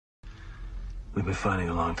We've been fighting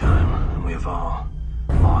a long time, and we have all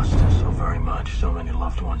lost so very much, so many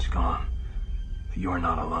loved ones gone. But you are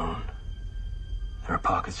not alone. There are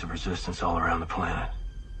pockets of resistance all around the planet.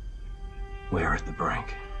 We are at the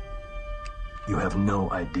brink. You have no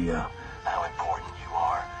idea how important you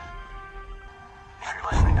are. If you're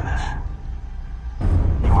listening to this,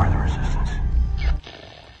 you are the resistance.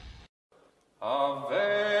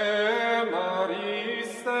 Ave Maria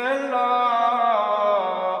Stella,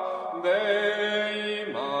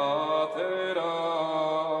 Dei Mater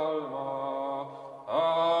Alma,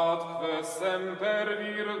 ad semper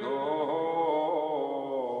Virgo,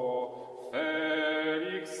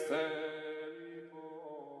 Felix te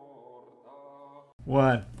porta.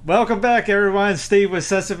 One. Welcome back, everyone. Steve with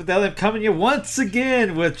Cecil Fidelity coming to you once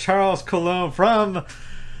again with Charles Cologne from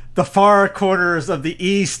the far corners of the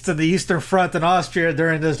East and the Eastern Front in Austria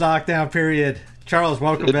during this lockdown period. Charles,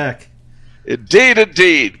 welcome back.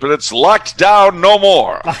 Indeed, but it's locked down no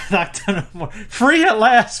more. Locked down no more. Free at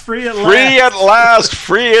last, free at last.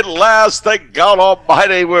 Free at last. Thank God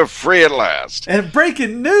Almighty, we're free at last. And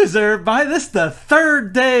breaking news, everybody, this is the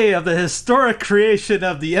third day of the historic creation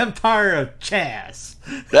of the Empire of Chaz.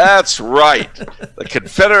 That's right. The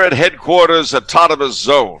Confederate Headquarters Autonomous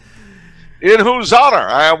Zone, in whose honor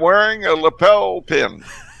I am wearing a lapel pin,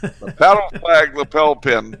 a battle flag lapel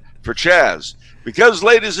pin for Chaz. Because,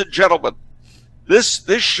 ladies and gentlemen, this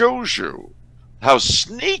shows you how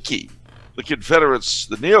sneaky the Confederates,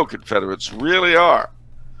 the Neo-Confederates, really are.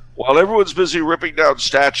 While everyone's busy ripping down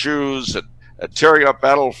statues and tearing up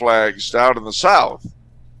battle flags down in the South,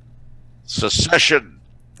 secession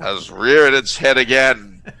has reared its head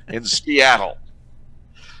again in Seattle.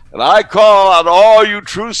 And I call on all you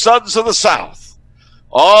true sons of the South,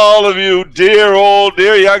 all of you dear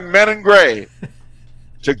young men in gray,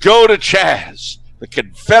 to go to Chaz, the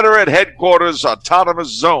Confederate Headquarters Autonomous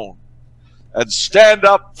Zone, and stand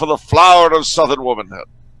up for the flower of Southern womanhood.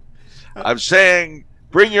 I'm saying,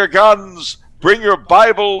 bring your guns, bring your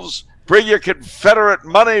Bibles, bring your Confederate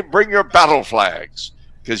money, bring your battle flags,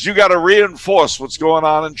 because you got to reinforce what's going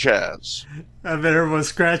on in Chaz. I bet everyone's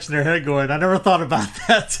scratching their head going, I never thought about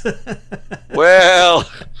that. Well,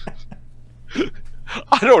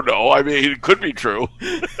 I don't know. I mean, it could be true.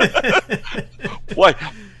 What?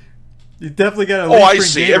 You definitely got to. Oh, I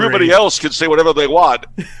see. Gatorade. Everybody else can say whatever they want.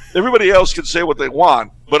 Everybody else can say what they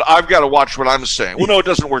want, but I've got to watch what I'm saying. Well, no, it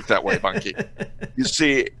doesn't work that way, Monkey. You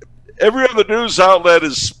see, every other news outlet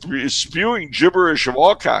is spewing gibberish of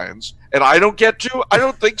all kinds, and I don't get to? I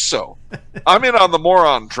don't think so. I'm in on the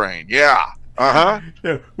moron train. Yeah. Uh-huh.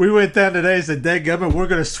 Yeah, we went down today and said, dadgummit, we're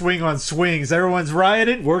going to swing on swings. Everyone's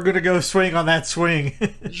rioting. We're going to go swing on that swing.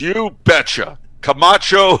 You betcha.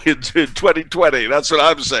 Camacho in 2020. That's what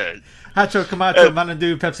I'm saying. Hacho Camacho, Mountain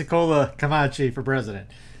Pepsi Cola, Camachi for president.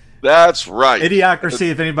 That's right. Idiocracy,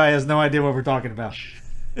 if anybody has no idea what we're talking about.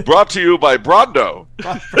 Brought to you by Brondo.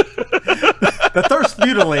 The Thirst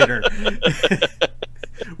Mutilator.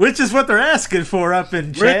 Which is what they're asking for up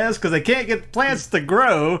in Chaz, because they can't get plants to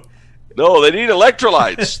grow. No, they need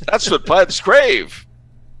electrolytes. That's what plants crave.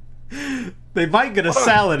 They might get a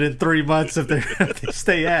salad in 3 months if they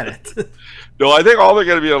stay at it. No, I think all they're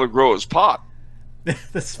going to be able to grow is pot.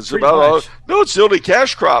 That's about all. No, it's the only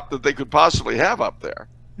cash crop that they could possibly have up there.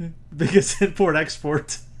 Biggest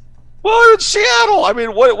import-export. Well, in Seattle, I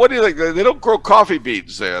mean, what do you think? They don't grow coffee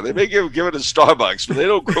beans there. They may give it to Starbucks, but they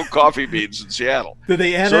don't grow coffee beans in Seattle. Did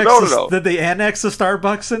they annex? Did they annex the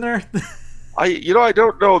Starbucks in there? I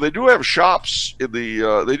don't know. They do have shops in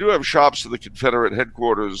the. They do have shops in the Confederate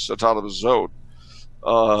Headquarters Autonomous Zone.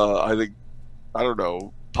 I think, I don't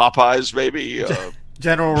know, Popeyes maybe.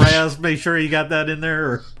 General Raz, make sure you got that in there.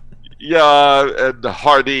 Or? Yeah, and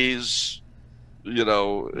Hardee's. You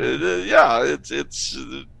know, it's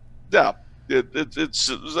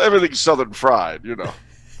everything's Southern fried. You know,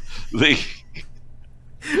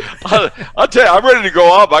 I'll tell you, I'm ready to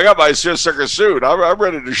go up. I got my seersucker suit. I'm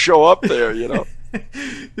ready to show up there. You know,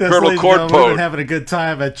 Colonel Cornpone. We've been having a good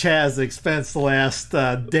time at Chaz's expense the last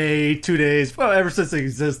day, 2 days, well, ever since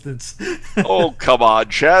existence. Oh, come on.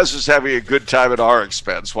 Chaz is having a good time at our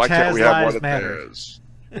expense. Why can't we have one at theirs?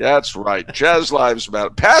 That's right. Chaz lives matter.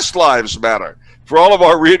 Past lives matter. For all of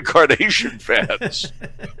our reincarnation fans.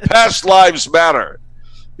 Past lives matter.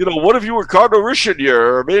 You know, what if you were Cardinal Richelieu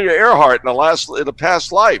or Amelia Earhart in a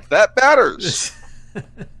past life? That matters.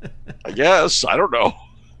 I guess. I don't know.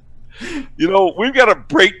 You know, we've got to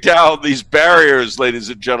break down these barriers, ladies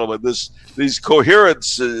and gentlemen. These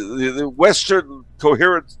coherence, the Western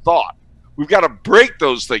coherent thought. We've got to break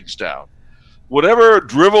those things down. Whatever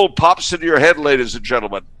drivel pops into your head, ladies and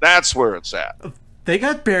gentlemen, that's where it's at. They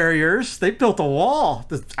got barriers. They built a wall,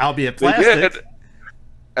 albeit plastic. They did.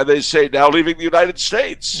 And they say, now leaving the United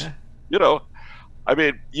States. Yeah. You know, I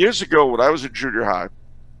mean, years ago when I was in junior high,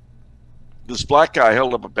 this black guy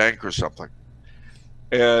held up a bank or something.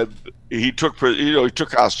 And he took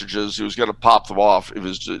hostages. He was going to pop them off if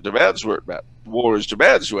his demands weren't met. What were his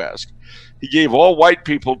demands, you ask? He gave all white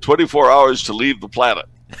people 24 hours to leave the planet.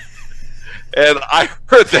 And I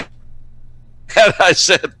heard that. And I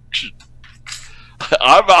said,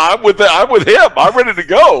 I'm with him. I'm ready to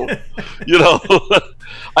go. You know,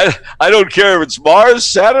 I don't care if it's Mars,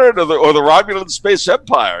 Saturn, or the Romulan space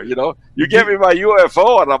empire. You know, you give me my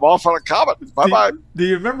UFO and I'm off on a comet. Bye bye. Do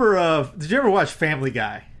you remember? Did you ever watch Family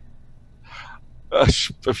Guy? A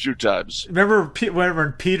few times. Remember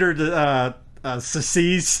when Peter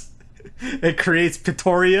secedes and creates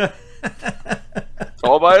Pretoria?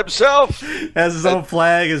 All by himself. Has his own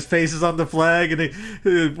flag. His face is on the flag, and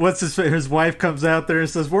his wife comes out there and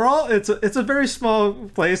says, it's a very small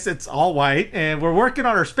place. It's all white, and we're working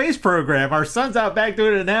on our space program. Our son's out back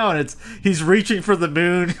doing it now, and he's reaching for the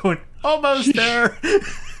moon, going almost there.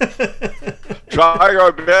 Trying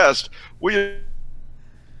our best. We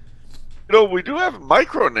do have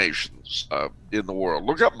micronations in the world.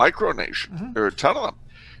 Look up micronations. Mm-hmm. There are a ton of them.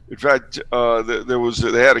 In fact,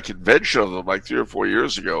 they had a convention of them like 3 or 4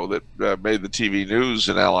 years ago that made the TV news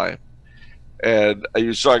in LA, and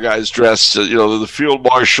you saw guys dressed, the Field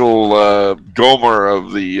Marshal Gomer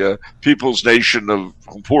of the People's Nation of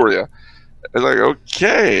Empuria. And like,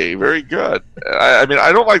 okay, very good. I mean,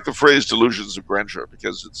 I don't like the phrase "delusions of grandeur"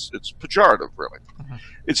 because it's pejorative, really. Mm-hmm.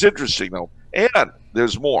 It's interesting though, and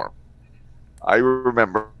there's more. I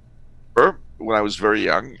remember when I was very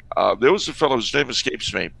young, there was a fellow whose name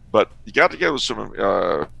escapes me, but he got together with some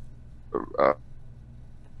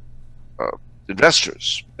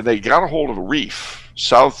investors, and they got a hold of a reef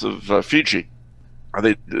south of Fiji. And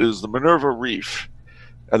it was the Minerva Reef,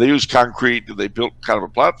 and they used concrete, and they built kind of a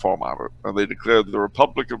platform on it, and they declared the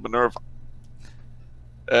Republic of Minerva.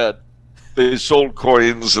 And they sold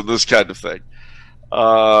coins and this kind of thing.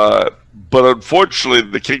 But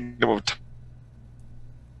unfortunately, the Kingdom of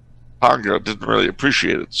Tonga didn't really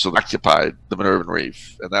appreciate it, so they occupied the Minervan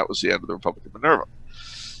Reef, and that was the end of the Republic of Minerva.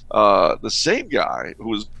 The same guy who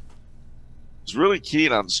was really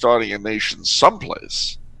keen on starting a nation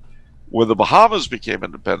someplace, when the Bahamas became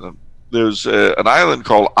independent, there's an island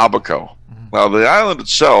called Abaco. Mm-hmm. Now, the island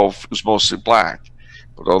itself is mostly black,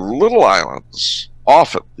 but the little islands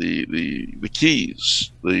off it, the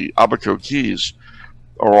Keys, the Abaco Keys,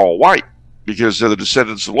 are all white, because they're the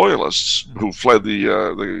descendants of loyalists who fled the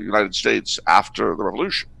United States after the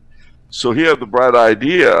revolution. So he had the bright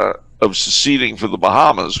idea of seceding for the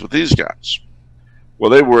Bahamas with these guys. Well,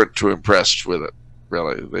 they weren't too impressed with it,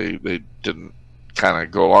 really. They didn't kind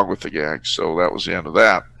of go along with the gag, so that was the end of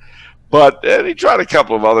that. And he tried a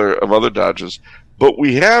couple of other dodges. But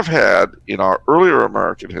we have had, in our earlier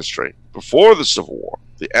American history, before the Civil War,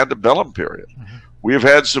 the antebellum period, mm-hmm. we have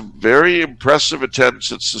had some very impressive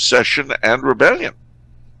attempts at secession and rebellion.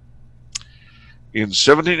 In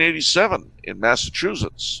 1787, in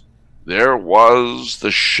Massachusetts, there was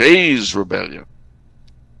the Shays Rebellion,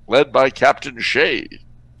 led by Captain Shay.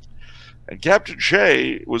 And Captain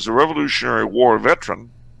Shay was a Revolutionary War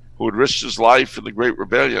veteran who had risked his life in the Great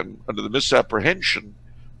Rebellion under the misapprehension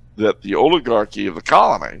that the oligarchy of the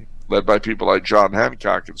colony, led by people like John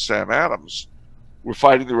Hancock and Sam Adams, were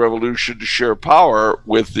fighting the revolution to share power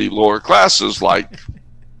with the lower classes like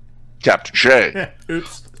Captain Shay.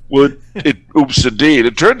 Oops. Oops, indeed.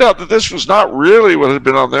 It turned out that this was not really what had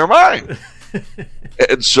been on their mind.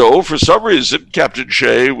 And so, for some reason, Captain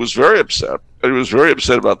Shay was very upset. And he was very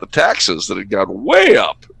upset about the taxes that had gone way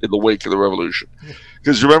up in the wake of the revolution.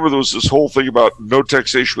 Because remember, there was this whole thing about no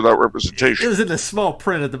taxation without representation. It was in the small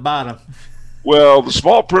print at the bottom. Well, the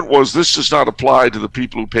small print was, this does not apply to the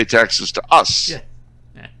people who pay taxes to us.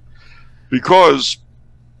 Yeah. Because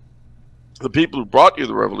the people who brought you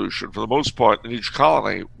the revolution, for the most part, in each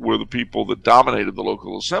colony, were the people that dominated the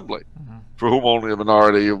local assembly, mm-hmm. for whom only a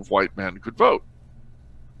minority of white men could vote.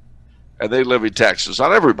 And they levied taxes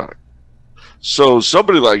on everybody. So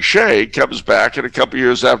somebody like Shay comes back, and a couple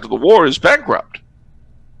years after the war is bankrupt.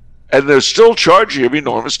 And they're still charging him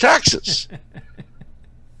enormous taxes.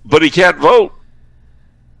 But he can't vote.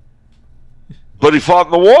 But he fought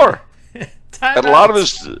in the war. And a lot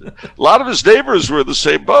of his neighbors were in the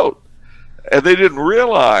same boat. And they didn't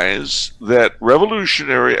realize that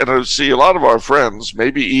revolutionary, and I see a lot of our friends,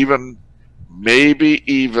 maybe even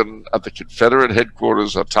at the Confederate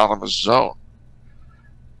headquarters autonomous zone,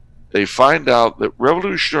 they find out that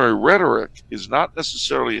revolutionary rhetoric is not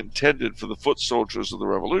necessarily intended for the foot soldiers of the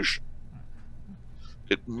revolution.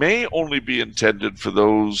 it may only be intended for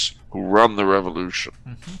those who run the revolution.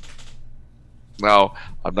 Mm-hmm. Now,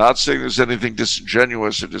 I'm not saying there's anything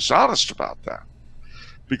disingenuous or dishonest about that,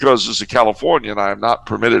 because as a Californian, I am not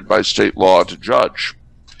permitted by state law to judge.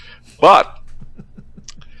 But,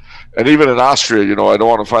 and even in Austria, I don't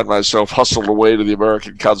want to find myself hustled away to the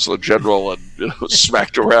American Consulate General and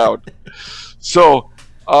smacked around. So,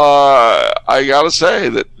 I got to say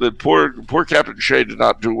that poor Captain Shea did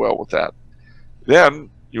not do well with that. Then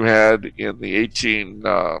you had in the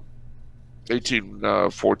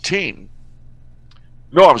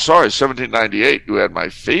 1798, you had my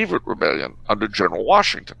favorite rebellion under General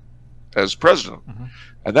Washington as president. Mm-hmm.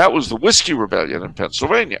 And that was the Whiskey Rebellion in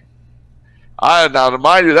Pennsylvania. Now, to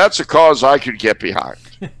mind you, that's a cause I could get behind.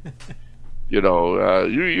 You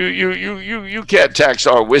can't tax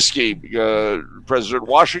our whiskey, President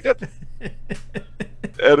Washington.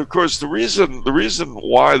 And of course, the reason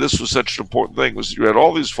why this was such an important thing was you had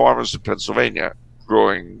all these farmers in Pennsylvania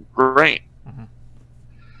growing grain. Mm-hmm.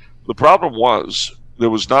 The problem was there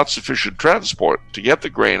was not sufficient transport to get the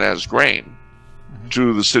grain as grain mm-hmm.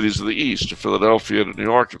 to the cities of the East, to Philadelphia, to New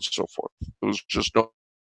York, and so forth. There was just no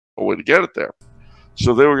way to get it there.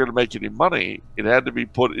 So they were going to make any money, it had to be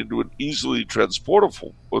put into an easily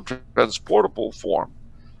transportable form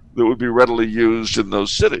that would be readily used in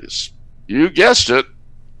those cities. You guessed it,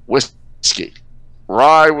 whiskey.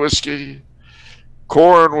 Rye whiskey,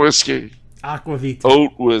 corn whiskey, aquavit,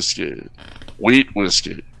 oat whiskey, wheat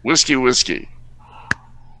whiskey, whiskey.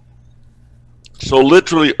 So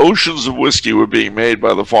literally oceans of whiskey were being made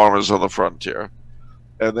by the farmers on the frontier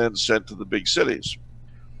and then sent to the big cities.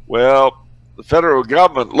 Well, the federal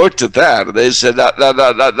government looked at that and they said, "No,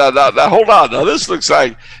 hold on. Now this looks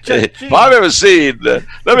like if I've ever seen.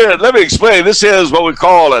 Let me explain. This is what we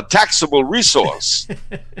call a taxable resource."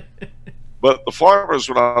 But the farmers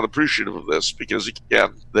were not appreciative of this because,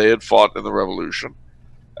 again, they had fought in the revolution,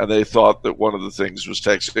 and they thought that one of the things was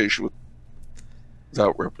taxation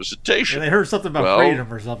without representation. Yeah, they heard something about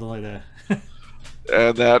freedom or something like that.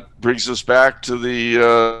 And that brings us back to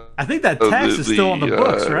the... I think that tax is still on the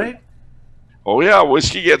books, right? Oh, yeah,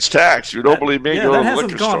 whiskey gets taxed. You don't believe me? Yeah, that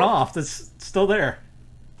hasn't gone off. That's still there.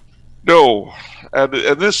 No. And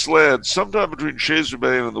this led, sometime between Shays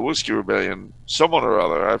Rebellion and the Whiskey Rebellion, someone or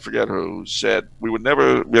other, I forget who, said, we have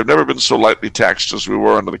never been so lightly taxed as we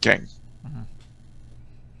were under the king. Mm-hmm.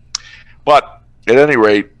 But, at any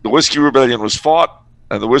rate, the Whiskey Rebellion was fought,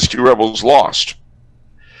 and the Whiskey Rebels lost.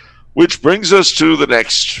 Which brings us to the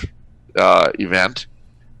next event,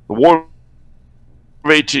 the War of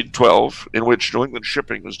 1812, in which New England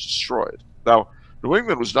shipping was destroyed. Now, New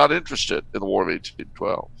England was not interested in the War of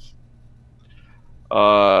 1812.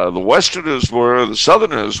 The Westerners were, the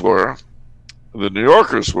Southerners were, the New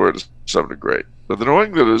Yorkers were to some degree, but the New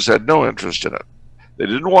Englanders had no interest in it. They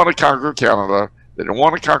didn't want to conquer Canada. They didn't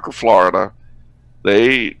want to conquer Florida.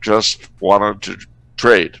 They just wanted to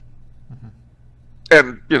trade.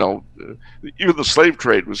 And, even the slave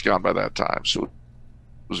trade was gone by that time, so it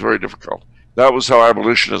was very difficult. That was how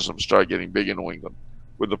abolitionism started getting big in New England.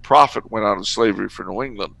 When the profit went out of slavery for New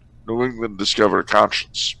England discovered a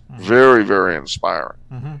conscience. Mm-hmm. Very, very inspiring.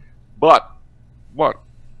 Mm-hmm. But, what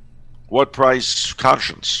price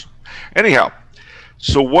conscience? Anyhow,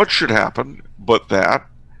 so what should happen but that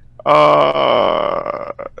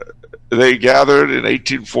they gathered in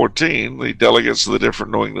 1814, the delegates of the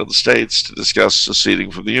different New England states, to discuss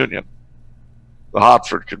seceding from the Union, the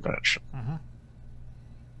Hartford Convention. Mm-hmm.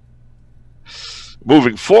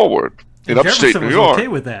 Moving forward, in upstate New York... okay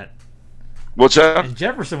with that. What's that? And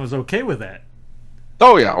Jefferson was okay with that.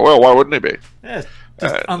 Oh, yeah. Well, why wouldn't he be? Yeah,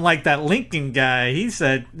 just unlike that Lincoln guy, he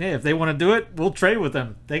said, hey, if they want to do it, we'll trade with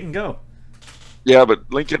them. They can go. Yeah,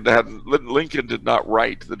 but Lincoln did not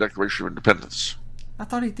write the Declaration of Independence. I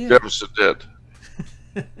thought he did. Jefferson did.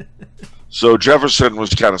 So Jefferson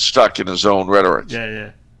was kind of stuck in his own rhetoric.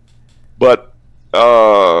 Yeah. But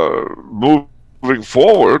moving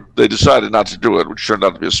forward, they decided not to do it, which turned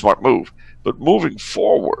out to be a smart move. But moving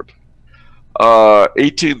forward,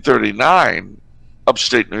 1839,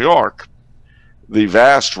 upstate New York, the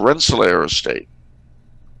vast Rensselaer estate,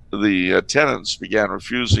 the tenants began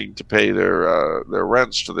refusing to pay their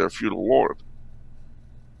rents to their feudal lord,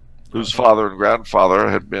 whose father and grandfather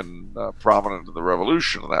had been prominent in the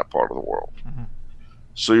Revolution in that part of the world. Mm-hmm.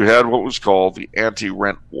 So you had what was called the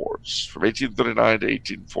anti-rent wars from 1839 to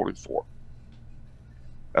 1844.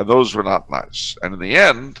 And those were not nice. And in the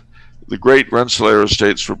end, the great Rensselaer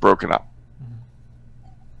estates were broken up. Mm-hmm.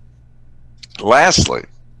 Lastly,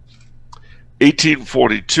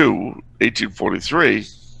 1842, 1843,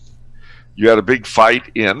 you had a big fight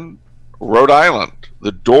in Rhode Island,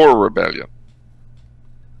 the Dorr Rebellion.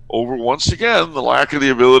 over, once again, the lack of the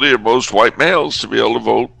ability of most white males to be able to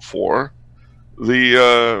vote for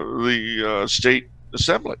the state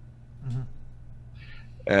assembly. Mm-hmm.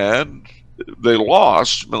 And they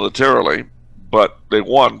lost militarily, but they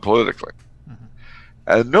won politically. Mm-hmm.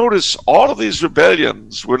 And notice all of these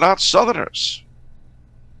rebellions were not Southerners.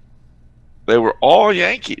 They were all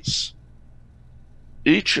Yankees.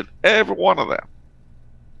 Each and every one of them.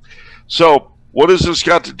 So, what has this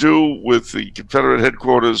got to do with the Confederate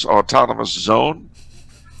headquarters autonomous zone?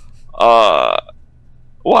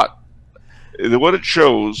 What? What it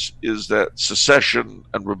shows is that secession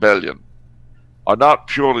and rebellion are not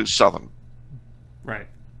purely Southern. Right.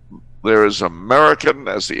 There is American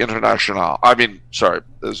as the international.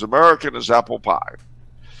 There's American as apple pie.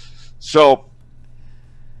 So,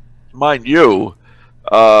 mind you,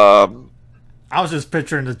 I was just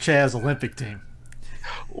picturing the Chaz Olympic team.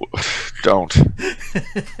 Don't.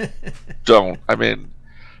 I mean,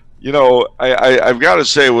 I've got to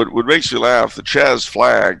say, what makes me laugh, the Chaz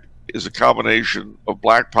flag is a combination of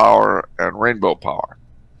black power and rainbow power.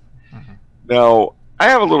 Mm-hmm. Now, I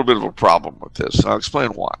have a little bit of a problem with this, and I'll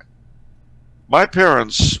explain why. My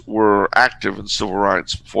parents were active in civil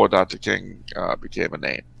rights before Dr. King became a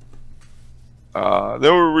name.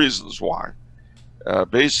 There were reasons why.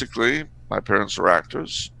 Basically, my parents were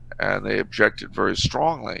actors, and they objected very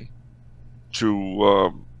strongly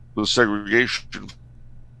to the segregation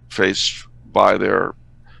faced by their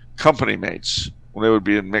company mates when they would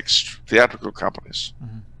be in mixed theatrical companies.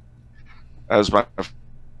 Mm-hmm. As my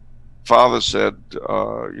father said,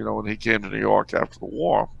 when he came to New York after the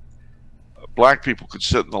war, black people could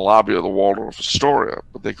sit in the lobby of the Waldorf Astoria,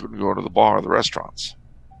 but they couldn't go to the bar or the restaurants.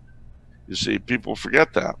 You see, people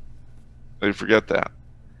forget that. They forget that.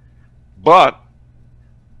 But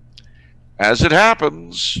as it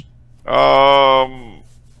happens, my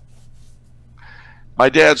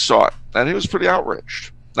dad saw it, and he was pretty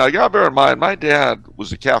outraged. Now, you got to bear in mind, my dad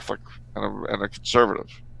was a Catholic and a conservative.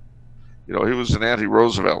 He was an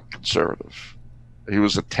anti-Roosevelt conservative. He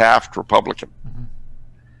was a Taft Republican. Mm-hmm.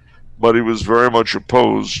 But he was very much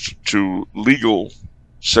opposed to legal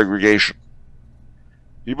segregation.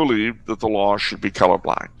 He believed that the law should be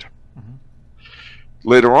colorblind. Mm-hmm.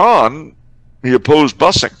 Later on, he opposed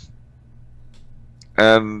busing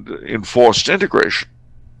and enforced integration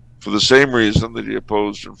for the same reason that he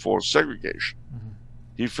opposed enforced segregation. Mm-hmm.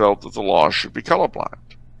 He felt that the law should be colorblind.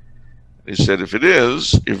 He said if it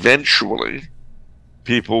is, eventually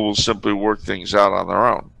people will simply work things out on their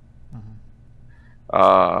own.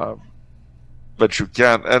 Mm-hmm. But you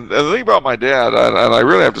can't. And the thing about my dad, and I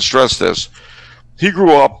really have to stress this, he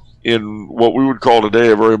grew up in what we would call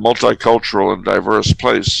today a very multicultural and diverse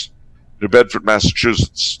place, New Bedford,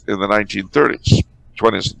 Massachusetts, in the 1930s,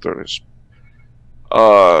 20s and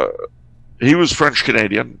 30s. He was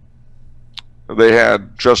French-Canadian. They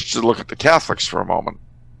had, just to look at the Catholics for a moment,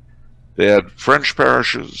 they had French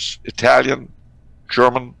parishes, Italian,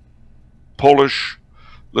 German, Polish,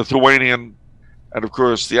 Lithuanian, and of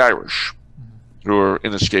course the Irish, who are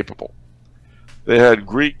inescapable. They had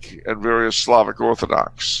Greek and various Slavic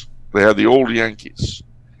Orthodox. They had the old Yankees.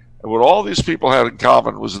 And what all these people had in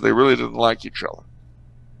common was that they really didn't like each other.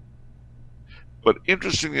 But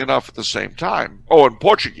interestingly enough, at the same time, and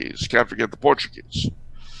Portuguese, can't forget the Portuguese.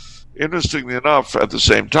 Interestingly enough, at the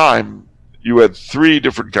same time, you had three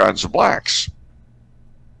different kinds of blacks.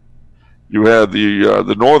 You had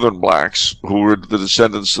the northern blacks, who were the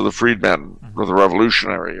descendants of the freedmen of the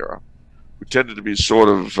Revolutionary era, who tended to be sort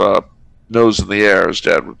of nose in the air, as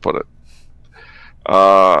Dad would put it.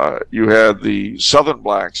 You had the southern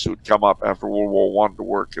blacks who had come up after World War I to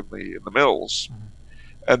work in the mills.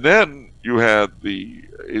 And then you had the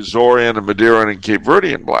Azorean and Madeiran and Cape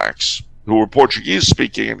Verdean blacks, who were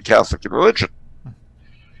Portuguese-speaking and Catholic in religion.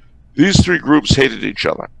 These three groups hated each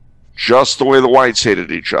other, just the way the whites hated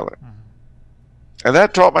each other. And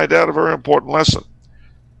that taught my dad a very important lesson.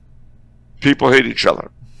 People hate each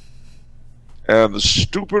other. And the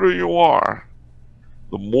stupider you are,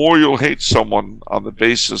 the more you'll hate someone on the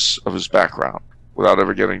basis of his background without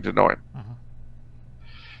ever getting to know him. Mm-hmm.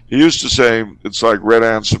 He used to say, it's like red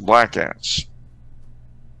ants and black ants,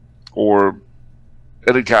 or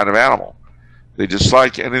any kind of animal. They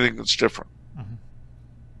dislike anything that's different. Mm-hmm.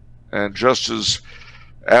 And just as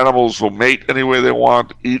animals will mate any way they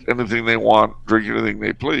want, eat anything they want, drink anything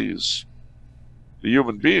they please, the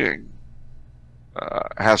human being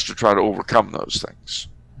has to try to overcome those things.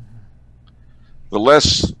 The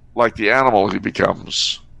less like the animal he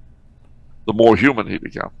becomes, the more human he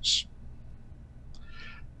becomes.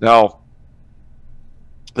 Now,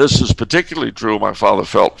 this is particularly true, my father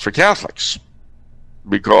felt, for Catholics,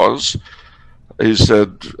 because he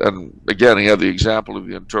said, and again, he had the example of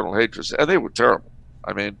the internal hatreds, and they were terrible.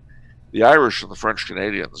 I mean, the Irish and the French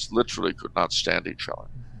Canadians literally could not stand each other.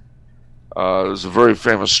 There's a very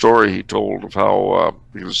famous story he told of how,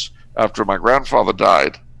 because after my grandfather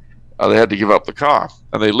died, they had to give up the car,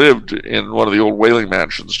 and they lived in one of the old whaling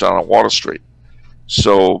mansions down on Water Street.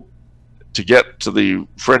 So to get to the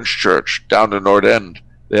French church down to North End,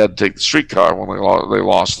 they had to take the streetcar when they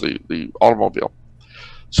lost the automobile.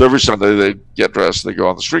 So every Sunday they'd get dressed and they'd go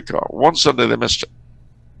on the streetcar. One Sunday they missed it.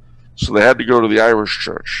 So they had to go to the Irish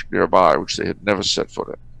church nearby, which they had never set foot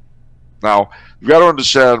in. Now, you've got to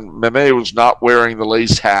understand, Meme was not wearing the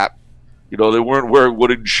lace hat. You know, they weren't wearing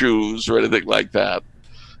wooden shoes or anything like that.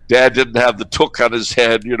 Dad didn't have the toque on his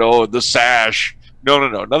head, you know, and the sash. No,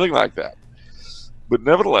 nothing like that. But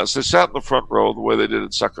nevertheless, they sat in the front row the way they did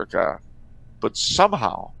at Sacré-Cœur. But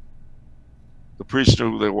somehow, the priest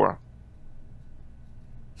knew who they were.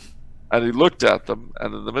 And he looked at them,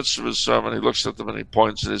 and in the midst of his sermon, he looks at them and he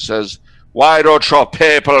points and he says, "Why don't your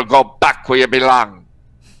people go back where you belong?"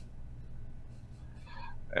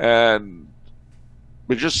 And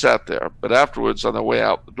we just sat there. But afterwards, on their way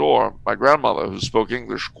out the door, my grandmother, who spoke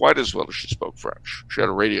English quite as well as she spoke French, she had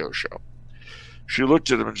a radio show. She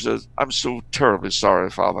looked at him and she says, "I'm so terribly sorry,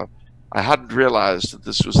 Father. I hadn't realized that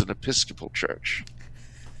this was an Episcopal church."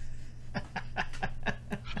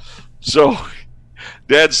 So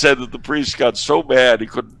Dad said that the priest got so mad he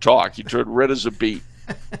couldn't talk. He turned red as a beet.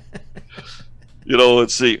 You know,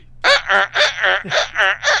 let's see.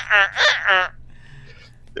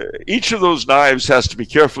 Each of those knives has to be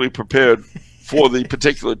carefully prepared for the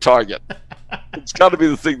particular target. It's got to be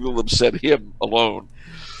the thing that'll upset him alone.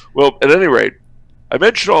 Well, at any rate, I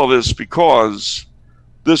mention all this because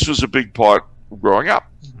this was a big part of growing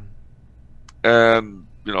up. And,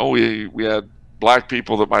 you know, we had black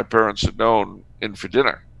people that my parents had known in for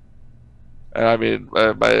dinner. And I mean,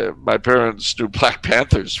 my parents knew Black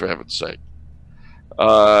Panthers, for heaven's sake.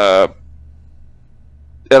 And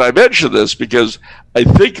I mention this because I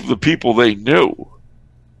think of the people they knew.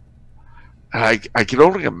 I can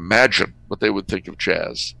only imagine what they would think of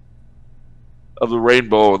Chaz, of the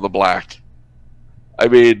rainbow and the black. I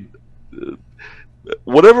mean,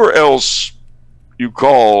 whatever else you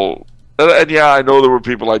call, and yeah, I know there were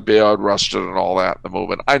people like Bayard Rustin and all that in the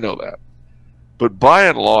movement. I know that. But by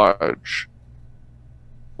and large,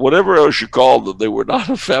 whatever else you called them, they were not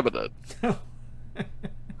effeminate.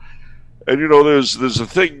 And you know, there's a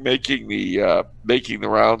thing making the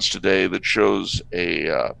rounds today that shows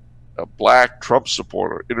a black Trump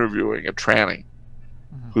supporter interviewing a tranny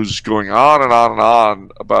who's going on and on and on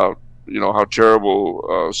about, you know, how terrible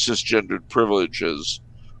cisgendered privilege is,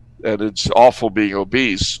 and it's awful being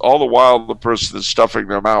obese. All the while, the person is stuffing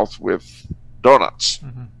their mouth with donuts.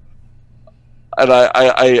 And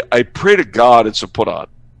I pray to God it's a put on,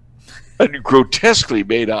 and grotesquely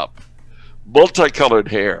made up, multicolored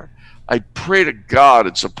hair. I pray to God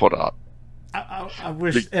it's a put on. I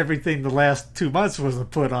wish everything the last 2 months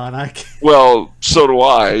wasn't put on. Well, so do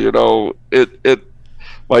I. You know,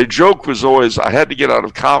 my joke was always I had to get out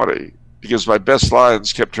of comedy because my best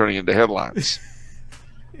lines kept turning into headlines.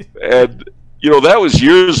 And, you know, that was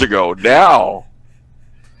years ago. Now,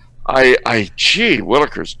 gee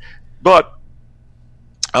willikers. But,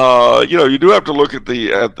 you know, you do have to look at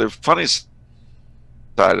the funny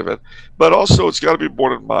side of it. But also, it's got to be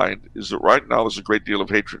borne in mind is that right now there's a great deal of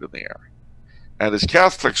hatred in the air. And as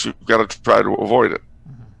Catholics, we've got to try to avoid it.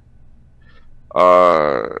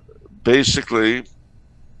 Basically,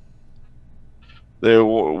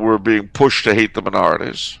 we're being pushed to hate the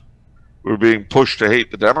minorities. We're being pushed to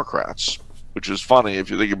hate the Democrats, which is funny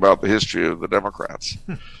if you think about the history of the Democrats.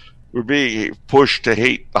 We're being pushed to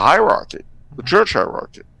hate the hierarchy, the church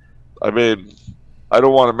hierarchy. I mean, I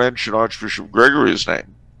don't want to mention Archbishop Gregory's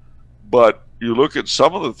name, but you look at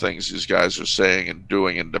some of the things these guys are saying and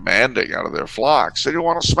doing and demanding out of their flocks, and you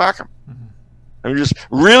want to smack them. I mean, just,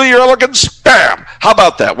 really, you're looking spam? How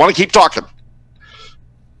about that? Want to keep talking?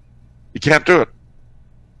 You can't do it.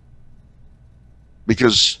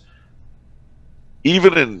 Because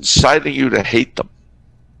even inciting you to hate them,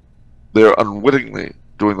 they're unwittingly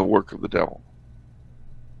doing the work of the devil.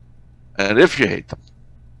 And if you hate them,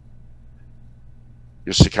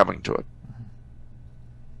 you're succumbing to it.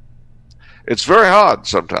 It's very hard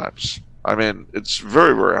sometimes. I mean, it's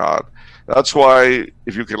very, very hard. That's why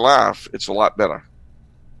if you can laugh, it's a lot better.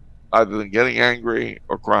 Either than getting angry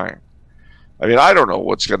or crying. I mean, I don't know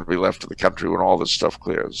what's going to be left of the country when all this stuff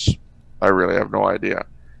clears. I really have no idea.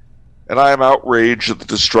 And I am outraged at the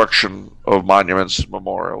destruction of monuments and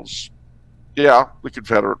memorials. Yeah, the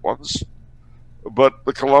Confederate ones. But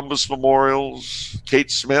the Columbus memorials, Kate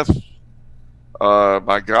Smith,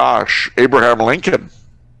 my gosh, Abraham Lincoln,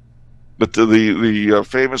 but the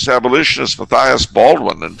famous abolitionist Matthias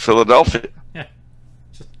Baldwin in Philadelphia. Yeah.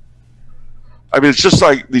 I mean, it's just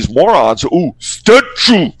like these morons. Ooh,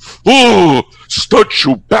 statue! Oh,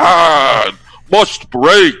 statue bad! Must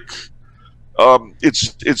break!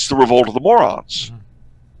 It's the revolt of the morons. Mm-hmm.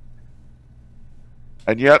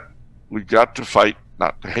 And yet, we've got to fight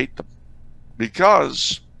not to hate them.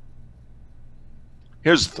 Because,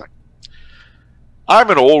 here's the thing. I'm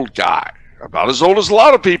an old guy. I'm not as old as a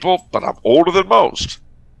lot of people, but I'm older than most.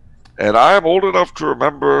 And I am old enough to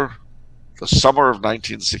remember the summer of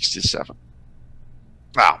 1967.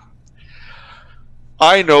 Now,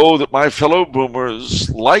 I know that my fellow boomers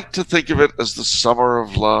like to think of it as the summer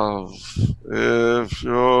of love. If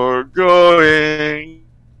you're going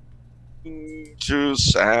to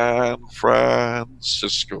San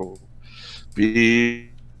Francisco, be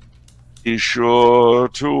sure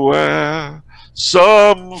to wear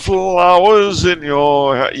some flowers in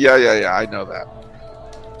your hair. Yeah, I know that.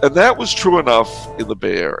 And that was true enough in the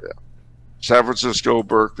Bay Area. San Francisco,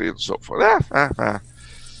 Berkeley, and so forth.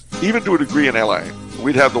 Even to a degree in LA.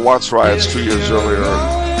 We'd had the Watts riots 2 years earlier.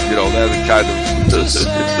 You know, that kind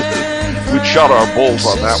of... we'd shot our bolt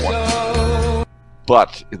on that one.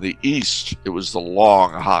 But in the East, it was the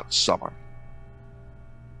long, hot summer.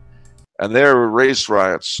 And there were race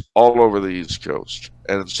riots all over the East Coast.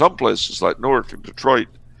 And in some places like Newark and Detroit,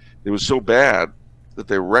 it was so bad that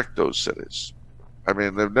they wrecked those cities. I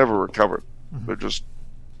mean, they've never recovered. They're just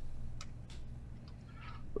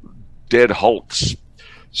dead hulks.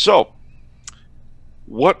 So,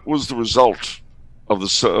 what was the result of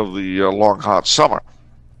the long, hot summer?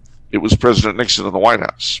 It was President Nixon in the White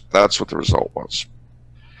House. That's what the result was.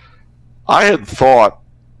 I had thought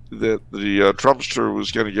that the Trumpster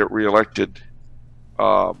was going to get reelected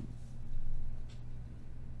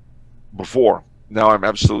before. Now I'm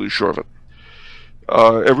absolutely sure of it.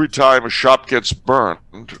 Every time a shop gets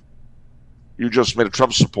burned, you just made a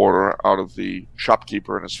Trump supporter out of the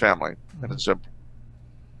shopkeeper and his family and his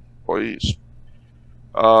employees.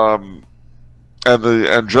 And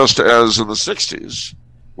just as in the 60s,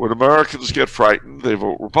 when Americans get frightened, they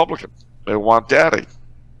vote Republican. They want daddy,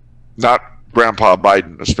 not Grandpa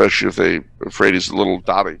Biden, especially if they're afraid he's a little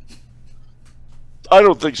dotty. I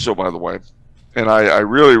don't think so, by the way. And I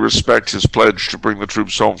really respect his pledge to bring the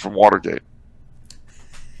troops home from Watergate.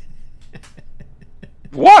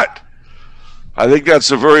 What? I think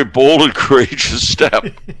that's a very bold and courageous step.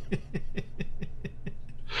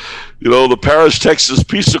 You know, the Paris, Texas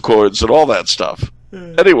peace accords and all that stuff.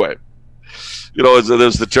 Anyway, you know,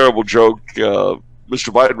 there's the terrible joke. Mr.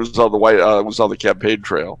 Biden was on was on the campaign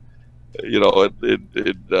trail, you know,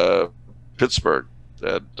 in Pittsburgh,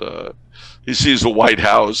 and he sees the White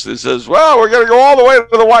House. He says, "Well, we're going to go all the way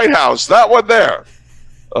to the White House. That one there."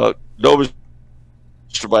 No, Mr.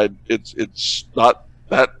 Biden, it's not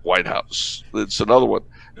that White House. It's another one.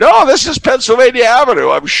 No, this is Pennsylvania Avenue.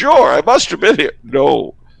 I'm sure. I must have been here.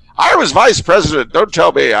 No. I was vice president. Don't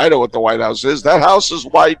tell me. I know what the White House is. That house is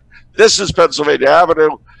white. This is Pennsylvania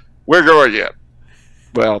Avenue. We're going in.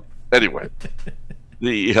 Well, anyway.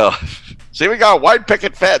 See, we got white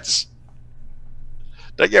picket fence.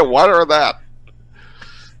 They get whiter than that.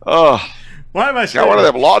 Why am I saying got one of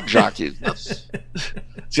them lawn jockeys.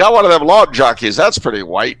 Got one of them lawn jockeys. That's pretty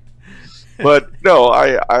white. But no,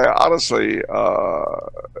 I honestly,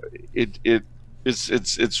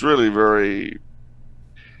 it's really very,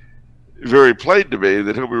 very plain to me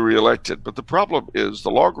that he'll be reelected. But the problem is, the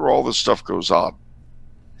longer all this stuff goes on,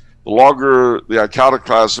 the longer the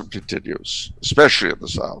iconoclasm continues, especially in the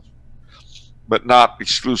South, but not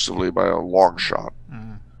exclusively by a long shot.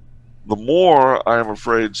 Mm-hmm. The more I am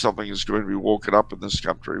afraid something is going to be woken up in this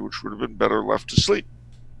country, which would have been better left to sleep.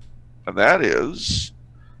 And that is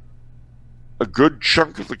a good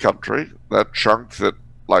chunk of the country, that chunk that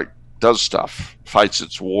does stuff, fights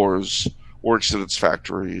its wars, works at its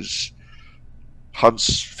factories,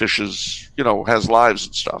 hunts, fishes, has lives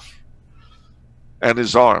and stuff, and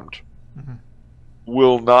is armed, mm-hmm.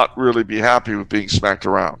 will not really be happy with being smacked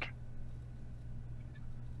around.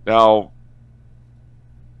 Now,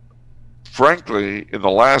 frankly, in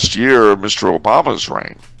the last year of Mr. Obama's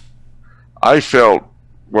reign, I felt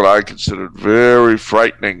what I considered very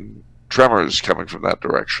frightening tremors coming from that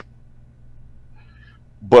direction.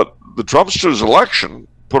 But the Trumpsters' election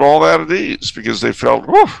put all that at ease because they felt,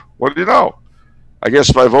 what do you know? I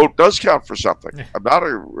guess my vote does count for something. Yeah. I'm not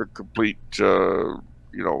a complete,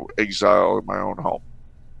 exile in my own home.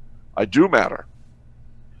 I do matter.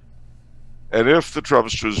 And if the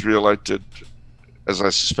Trumpster is reelected, as I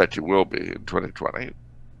suspect he will be in 2020,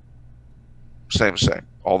 same.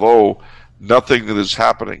 Although nothing that is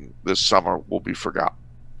happening this summer will be forgotten.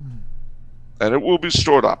 And it will be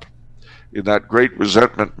stored up in that great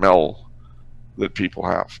resentment mill that people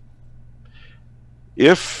have.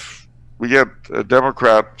 If we get a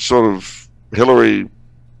Democrat sort of Hillary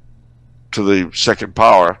to the second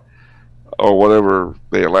power, or whatever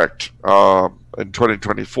they elect in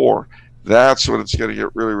 2024, that's when it's going to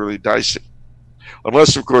get really, really dicey.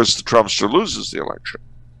 Unless, of course, the Trumpster loses the election.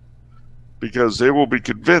 Because they will be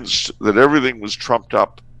convinced that everything was trumped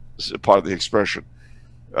up, pardon the expression,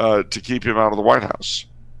 to keep him out of the White House.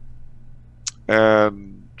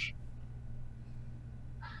 And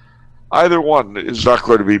either one is not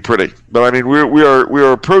going to be pretty. But I mean, we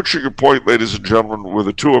are approaching a point, ladies and gentlemen, where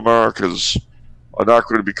the two Americas are not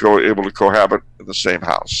going to be able to cohabit in the same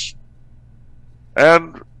house.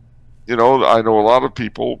 And, you know, I know a lot of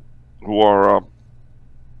people who are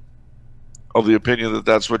of the opinion that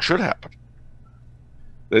that's what should happen.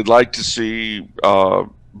 They'd like to see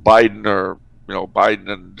Biden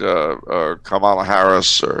and Kamala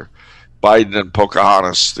Harris, or Biden and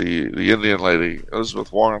Pocahontas, the Indian lady,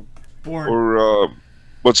 Elizabeth Warren. Or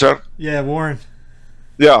what's that? Yeah, Warren.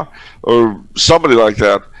 Yeah, or somebody like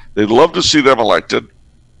that. They'd love to see them elected.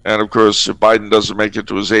 And of course, if Biden doesn't make it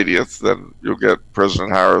to his 80th, then you'll get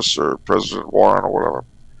President Harris or President Warren or whatever.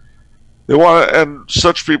 They want to, and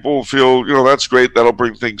such people feel, you know, that's great. That'll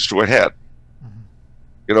bring things to a head.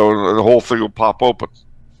 You know, the whole thing will pop open.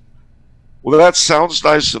 Well, that sounds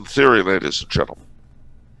nice in theory, ladies and gentlemen.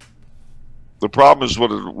 The problem is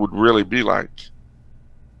what it would really be like.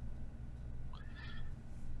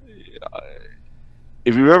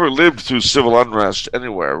 If you've ever lived through civil unrest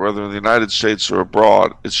anywhere, whether in the United States or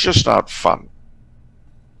abroad, it's just not fun.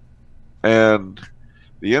 And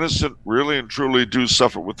the innocent really and truly do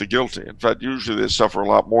suffer with the guilty. In fact, usually they suffer a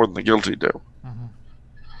lot more than the guilty do.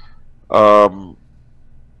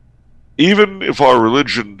 Even if our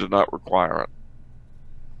religion did not require it.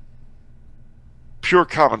 Pure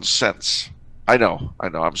common sense. I know,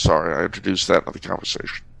 I'm sorry, I introduced that into the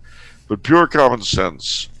conversation. But pure common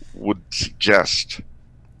sense would suggest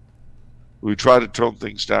we try to tone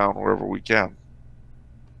things down wherever we can.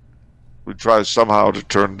 We try somehow to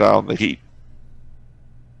turn down the heat.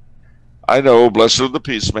 I know, blessed are the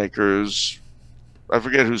peacemakers. I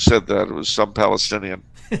forget who said that. It was some Palestinian.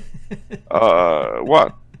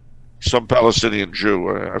 What? Some Palestinian Jew.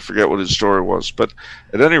 I forget what his story was. But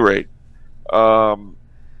at any rate, blessed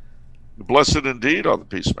indeed are the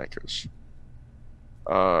peacemakers.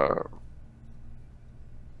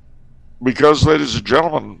 Because, ladies and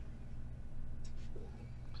gentlemen,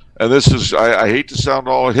 and this is, I hate to sound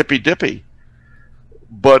all hippy-dippy,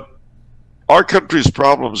 but our country's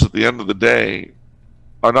problems at the end of the day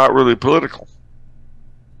are not really political.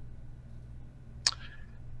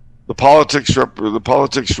 The politics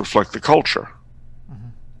reflect the culture.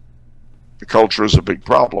 The culture is a big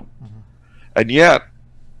problem. And yet,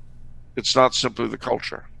 it's not simply the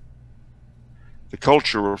culture. The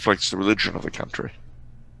culture reflects the religion of the country.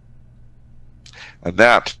 And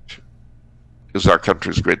that is our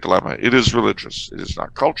country's great dilemma. It is religious. It is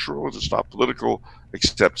not cultural. It is not political,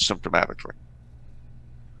 except symptomatically.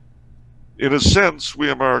 In a sense, we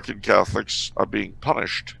American Catholics are being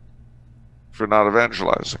punished for not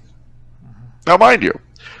evangelizing. Now, mind you,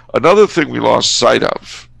 another thing we lost sight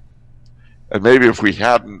of, and maybe if we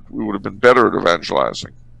hadn't, we would have been better at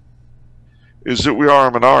evangelizing, is that we are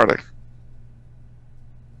a minority.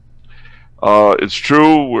 It's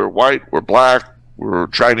true, we're white, we're black, we're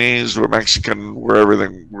Chinese, we're Mexican, we're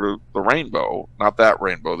everything. We're the rainbow, not that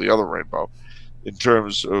rainbow, the other rainbow, in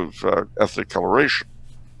terms of ethnic coloration.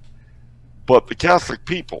 But the Catholic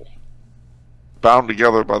people, bound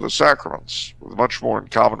together by the sacraments, with much more in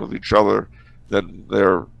common with each other than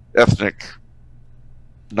their ethnic,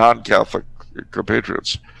 non-Catholic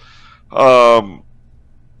compatriots. We are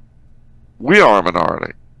a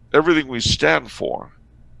minority. Everything we stand for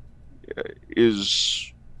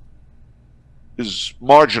is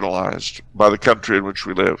marginalized by the country in which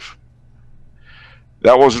we live.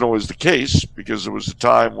 That wasn't always the case, because there was a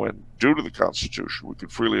time when, due to the Constitution, we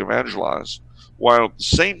could freely evangelize, while at the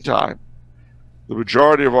same time, the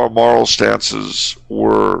majority of our moral stances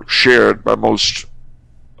were shared by most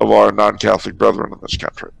of our non-Catholic brethren in this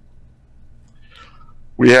country.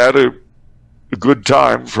 We had a good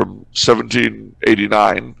time from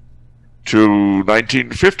 1789 to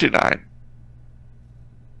 1959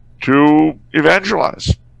 to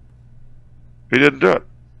evangelize. We didn't do it.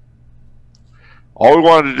 All we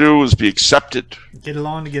wanted to do was be accepted. Get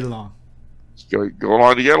along to get along. Go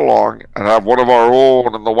along to get along and have one of our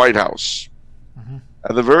own in the White House.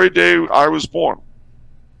 And the very day I was born,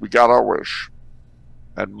 we got our wish.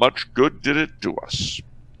 and much good did it do us.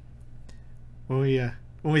 When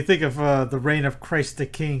we think of the reign of Christ the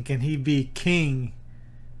King, can he be king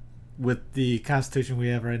with the Constitution we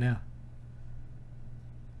have right now?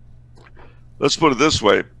 Let's put it this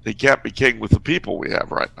way. He can't be king with the people we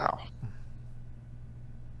have right now.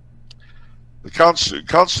 The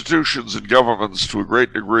constitutions and governments, to a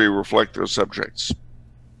great degree, reflect their subjects.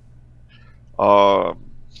 Are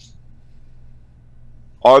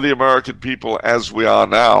the American people, as we are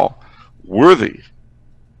now, worthy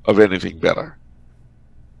of anything better?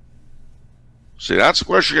 See, that's a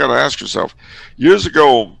question you got to ask yourself. Years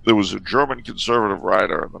ago, there was a German conservative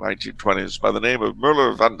writer in the 1920s by the name of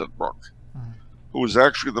Müller Vandenbroek, who was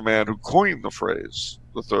actually the man who coined the phrase,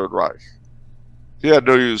 the Third Reich. He had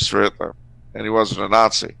no use for Hitler, and he wasn't a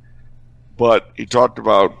Nazi. But he talked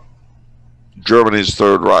about Germany's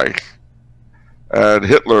Third Reich. And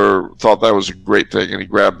Hitler thought that was a great thing, and he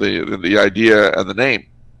grabbed the idea and the name.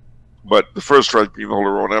 But the First Reich being the Holy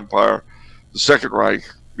Roman Empire, the Second Reich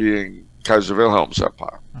being Kaiser Wilhelm's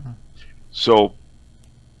empire. So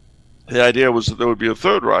the idea was that there would be a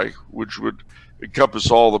Third Reich, which would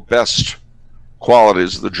encompass all the best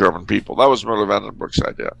qualities of the German people. That was Müller Vandenbroek's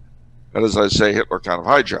idea. And as I say, Hitler kind of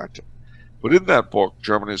hijacked it. But in that book,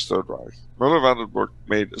 Germany's Third Reich, Müller Vandenbroek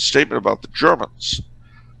made a statement about the Germans,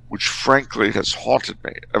 which frankly has haunted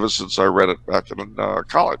me ever since I read it back in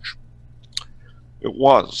college. It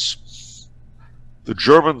was, the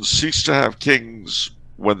Germans ceased to have kings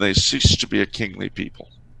when they ceased to be a kingly people.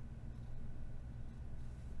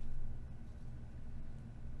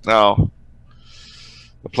 Now,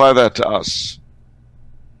 apply that to us.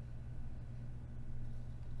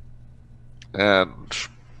 And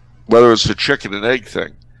whether it's a chicken and egg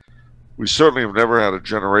thing, we certainly have never had a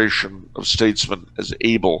generation of statesmen as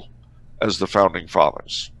able as the Founding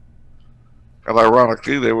Fathers. And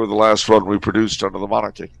ironically, they were the last one we produced under the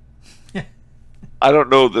monarchy. I don't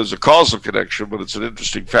know if there's a causal connection, but it's an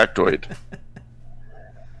interesting factoid.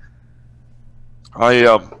 I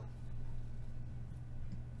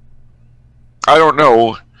don't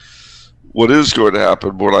know what is going to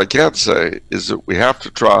happen, but what I can say is that we have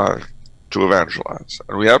to try to evangelize.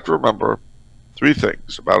 And we have to remember three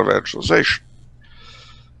things about evangelization.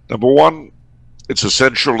 Number one, it's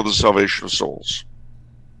essential to the salvation of souls.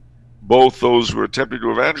 Both those who are attempting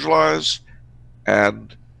to evangelize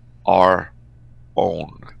and our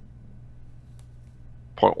own.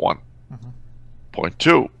 Point one. Point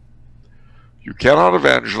two, you cannot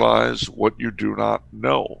evangelize what you do not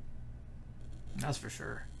know. That's for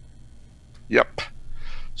sure. Yep.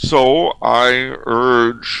 So I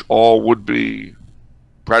urge all would-be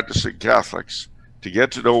practicing Catholics to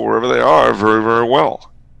get to know wherever they are very, very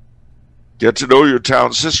well. Get to know your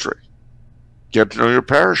town's history. Get to know your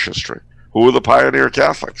parish history. Who are the pioneer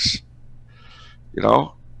Catholics? You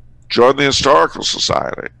know, join the Historical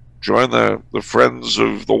Society. Join the Friends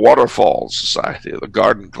of the Waterfall Society, the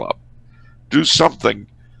Garden Club. Do something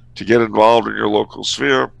to get involved in your local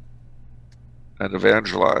sphere and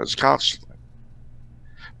evangelize constantly.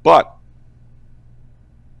 But,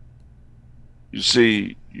 you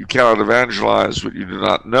see, you cannot evangelize what you do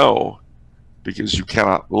not know because you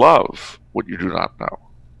cannot love what you do not know.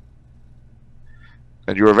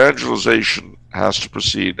 And your evangelization has to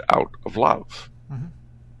proceed out of love.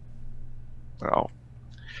 Now,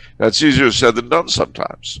 that's easier said than done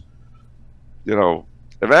sometimes. You know,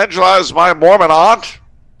 evangelize my Mormon aunt?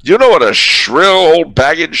 You know what a shrill old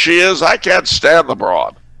baggage she is? I can't stand the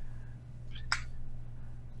broad.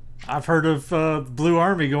 I've heard of the Blue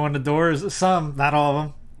Army going to doors, some, not all of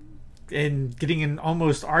them, and getting in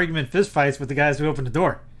almost argument fistfights with the guys who opened the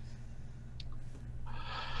door.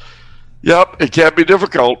 Yep, it can be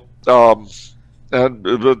difficult. And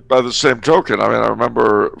by the same token, I mean, I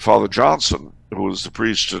remember Father Johnson, who was the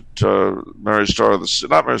priest at Mary Star of the Sea,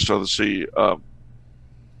 not Mary Star of the Sea,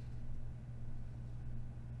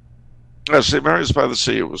 St. Mary's by the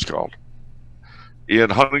Sea it was called, in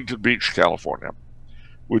Huntington Beach, California,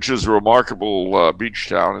 which is a remarkable beach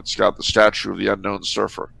town. It's got the statue of the unknown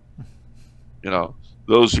surfer. You know,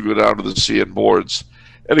 those who go down to the sea in boards.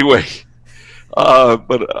 Anyway,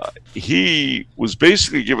 but he was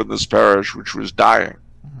basically given this parish, which was dying.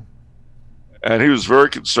 And he was very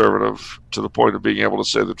conservative to the point of being able to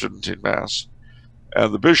say the Tridentine Mass.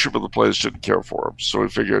 And the bishop of the place didn't care for him. So he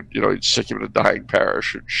figured, you know, he'd stick him in a dying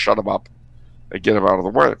parish and shut him up and get him out of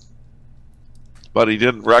the way. But he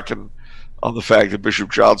didn't reckon on the fact that Bishop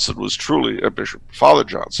Johnson was truly, Father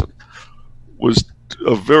Johnson, was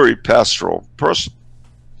a very pastoral person.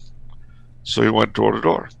 So he went door to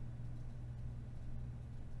door.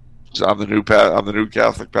 So I'm the new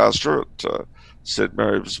Catholic pastor at St.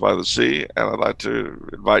 Mary's by the Sea, and I'd like to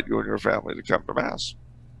invite you and your family to come to Mass.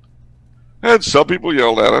 And some people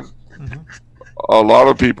yelled at him. Mm-hmm. A lot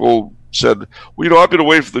of people said, well, I've been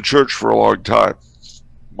away from the church for a long time.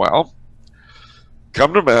 Well,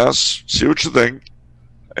 come to Mass, see what you think,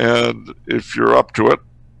 and if you're up to it,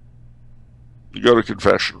 you go to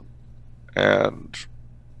confession, and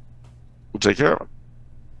we'll take care of it.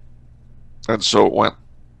 And so it went.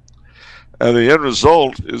 And the end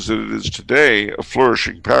result is that it is today a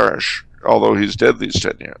flourishing parish, although he's dead these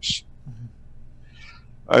 10 years. Mm-hmm.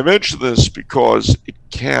 I mention this because it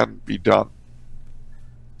can be done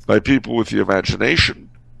by people with the imagination,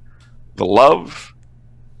 the love,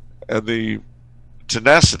 and the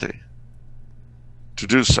tenacity to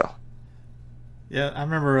do so. Yeah, I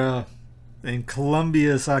remember in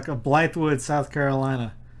Columbia, Blythewood, South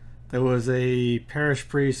Carolina, there was a parish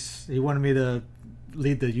priest. He wanted me to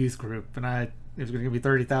lead the youth group, and it was going to give me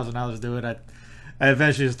 $30,000 to do it. I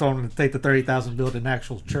eventually just told him to take the $30,000, build an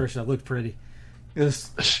actual church that looked pretty. It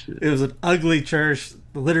was an ugly church.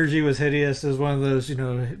 The liturgy was hideous. It was one of those,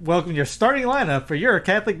 welcome your starting lineup for your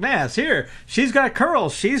Catholic Mass. Here, she's got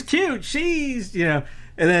curls. She's cute. She's, and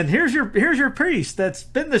then here's your priest that's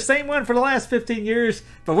been the same one for the last 15 years,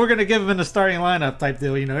 but we're going to give him in the starting lineup type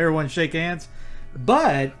deal. Everyone shake hands.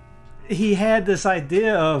 But he had this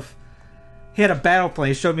idea of, he had a battle plan.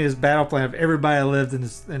 He showed me his battle plan of everybody that lived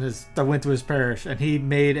that went to his parish, and he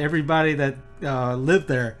made everybody that lived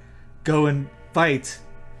there go and fight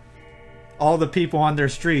all the people on their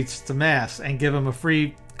streets to Mass and give them a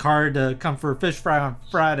free card to come for a fish fry on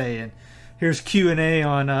Friday, and here's Q&A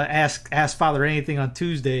on Ask Father Anything on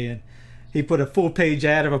Tuesday, and he put a full-page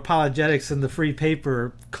ad of apologetics in the free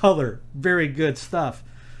paper, color, very good stuff.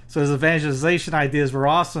 So his evangelization ideas were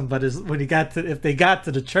awesome, but if they got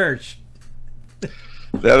to the church,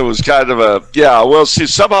 that it was kind of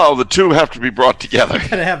somehow the two have to be brought together.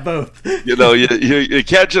 Gotta have both. You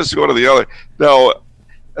can't just go to the other. No,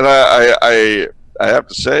 and I have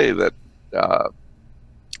to say that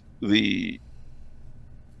the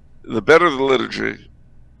better the liturgy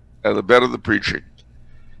and the better the preaching,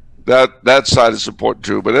 that side is important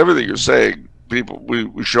too. But everything you're saying, people,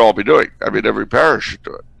 we should all be doing. I mean, every parish should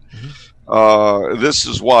do it. Mm-hmm. This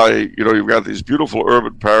is why you've got these beautiful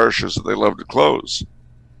urban parishes that they love to close.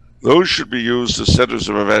 Those should be used as centers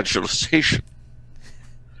of evangelization.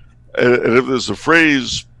 And if there's a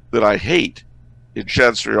phrase that I hate in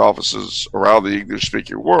chancery offices around the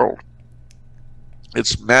English-speaking world,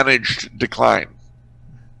 it's managed decline.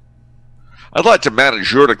 I'd like to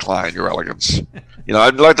manage your decline, Your Elegance.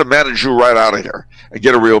 I'd like to manage you right out of here and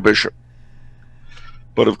get a real bishop.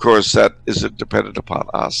 But of course, that isn't dependent upon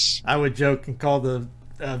us. I would joke and call the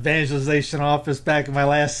evangelization office back in my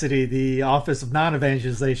last city the office of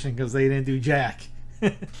non-evangelization, because they didn't do jack.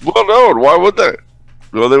 Well, no, why would they?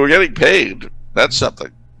 Well, they were getting paid. That's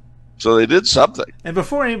something. So they did something. And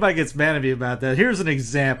before anybody gets mad at me about that, here's an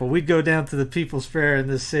example. We'd go down to the People's Fair in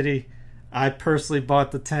this city. I personally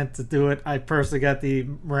bought the tent to do it. I personally got the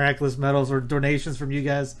miraculous medals or donations from you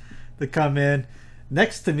guys to come in.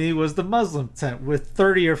 Next to me was the Muslim tent with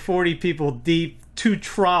 30 or 40 people deep, 2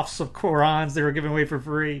 troughs of Qurans they were giving away for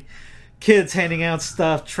free, kids handing out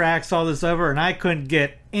stuff, tracts, all this over, and I couldn't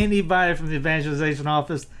get anybody from the evangelization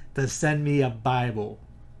office to send me a Bible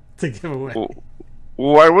to give away. Well,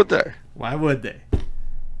 why would they? Why would they?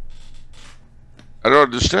 I don't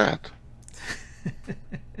understand.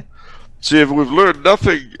 See, if we've learned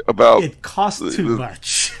nothing about... It costs too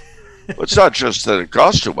much. It's not just that it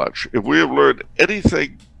costs too much. If we have learned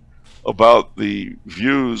anything about the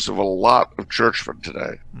views of a lot of churchmen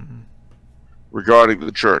today regarding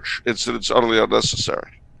the church, it's that it's utterly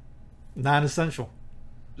unnecessary. Non-essential.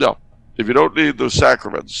 No. If you don't need those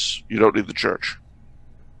sacraments, you don't need the church.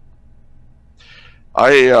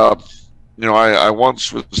 I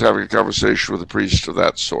once was having a conversation with a priest of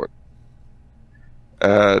that sort,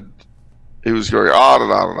 and he was going on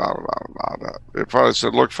and on and on and on and on. And finally I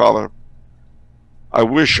said, look, Father, I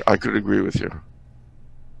wish I could agree with you.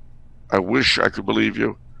 I wish I could believe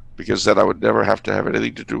you, because then I would never have to have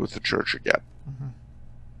anything to do with the church again. Mm-hmm.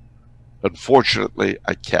 Unfortunately,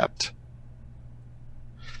 I can't.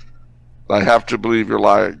 I have to believe you're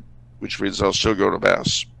lying, which means I'll still go to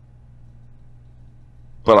Mass.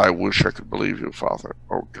 But I wish I could believe you, Father.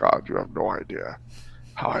 Oh, God, you have no idea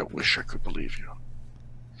how I wish I could believe you.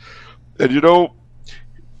 And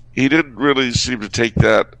he didn't really seem to take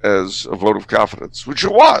that as a vote of confidence, which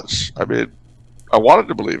it was. I mean, I wanted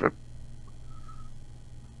to believe it.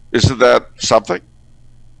 Isn't that something?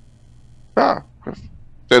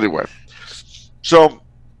 Anyway, so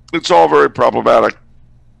it's all very problematic.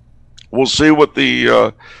 We'll see what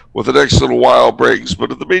the what the next little while brings.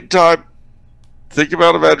 But in the meantime, think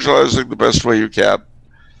about evangelizing the best way you can.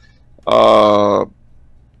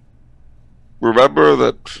 Remember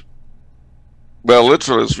that, well,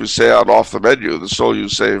 literally, as we say out off the menu, the soul you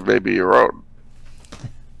save may be your own,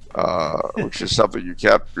 which is something you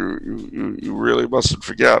can't, you really mustn't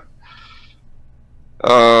forget.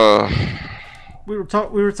 We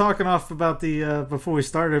were talking off about the before we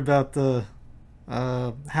started about the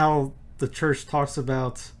how the church talks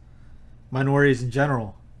about minorities in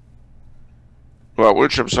general. Well,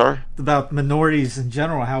 which, I'm sorry? About minorities in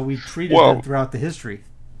general, how we treated them throughout the history.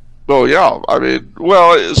 Oh, yeah. I mean,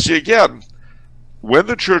 well, see, again, when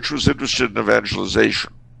the church was interested in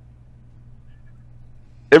evangelization,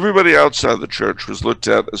 everybody outside the church was looked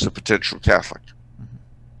at as a potential Catholic,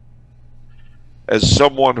 as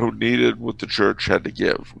someone who needed what the church had to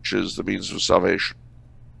give, which is the means of salvation.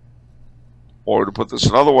 Or to put this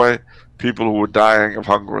another way, people who were dying of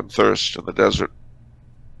hunger and thirst in the desert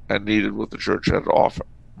and needed what the church had to offer.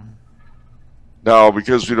 Now,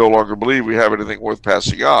 because we no longer believe we have anything worth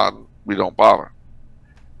passing on, we don't bother.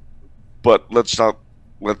 But let's not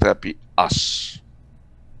let that be us.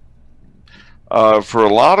 For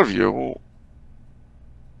a lot of you,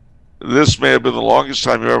 this may have been the longest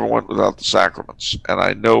time you ever went without the sacraments. And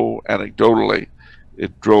I know anecdotally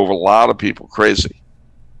it drove a lot of people crazy.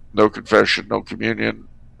 No confession, no communion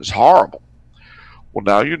is horrible. Well,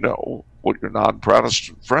 now you know what your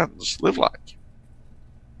non-Protestant friends live like.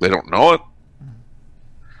 They don't know it.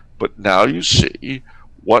 But now you see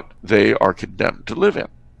what they are condemned to live in.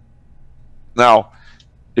 Now,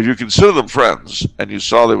 if you consider them friends and you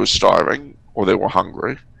saw they were starving or they were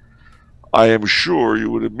hungry, I am sure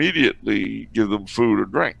you would immediately give them food or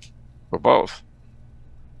drink, or both.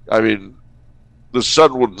 I mean, the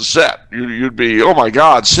sun wouldn't set. You'd be, oh my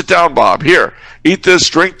God, sit down, Bob. Here, eat this,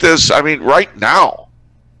 drink this. I mean, right now.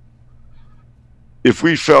 If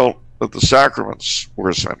we felt that the sacraments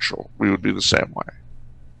were essential, we would be the same way.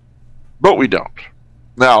 But we don't.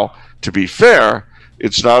 Now, to be fair,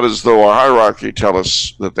 it's not as though our hierarchy tell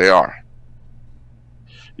us that they are.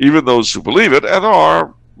 Even those who believe it, and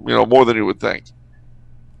are, more than you would think,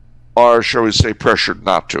 are, shall we say, pressured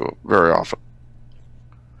not to very often.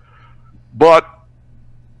 But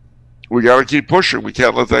we got to keep pushing. We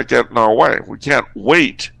can't let that get in our way. We can't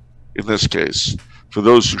wait, in this case, for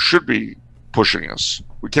those who should be pushing us.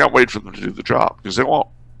 We can't wait for them to do the job, because they won't.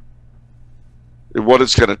 And what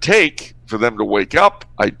it's going to take for them to wake up,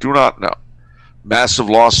 I do not know. Massive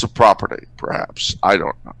loss of property, perhaps. I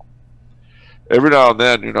don't know. Every now and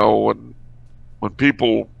then, when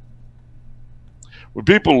people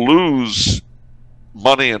lose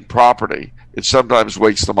money and property, it sometimes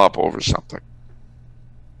wakes them up over something.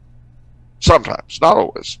 Sometimes, not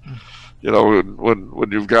always.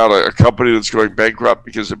 When you've got a company that's going bankrupt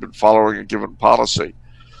because they've been following a given policy,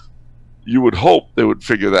 you would hope they would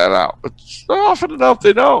figure that out. But often enough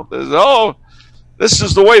they don't. This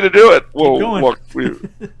is the way to do it. Well, look,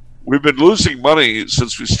 we've been losing money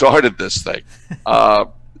since we started this thing. We're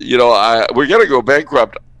going to go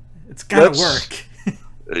bankrupt. It's got to work.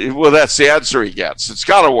 Well, that's the answer he gets. It's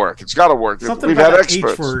got to work. It's got to work. Something We've about had that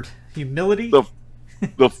experts. H word, humility.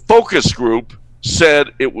 The focus group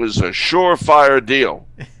said it was a surefire deal.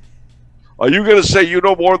 Are you going to say you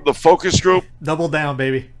know more than the focus group? Double down,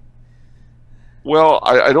 baby. Well,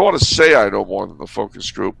 I don't want to say I know more than the focus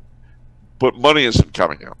group, but money isn't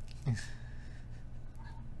coming out.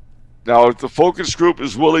 Now, if the focus group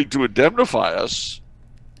is willing to indemnify us,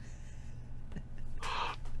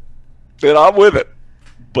 then I'm with it.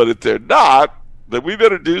 But if they're not, then we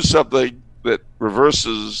better do something that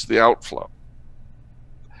reverses the outflow.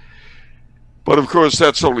 But of course,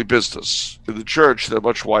 that's only business. In the church, they're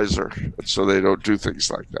much wiser, and so they don't do things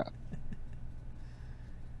like that.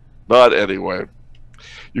 But anyway,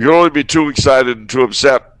 you can only be too excited and too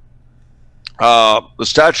upset. The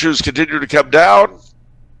statues continue to come down.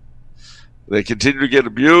 They continue to get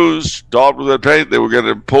abused, daubed with red paint. They were going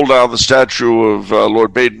to pull down the statue of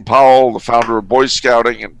Lord Baden-Powell, the founder of Boy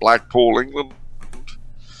Scouting in Blackpool, England.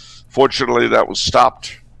 Fortunately, that was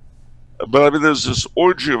stopped. But I mean, there's this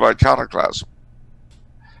orgy of iconoclasm.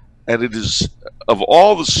 And it is, of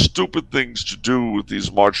all the stupid things to do with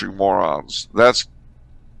these marching morons, that's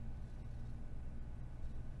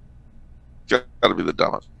got to be the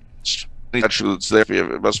dumbest. The statue that's there,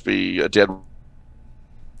 it must be a dead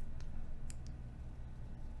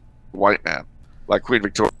white man, like Queen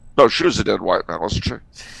Victoria. No, she was a dead white man, wasn't she?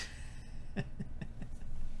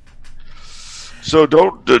 So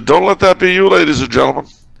don't let that be you, ladies and gentlemen.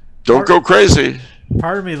 Don't go crazy.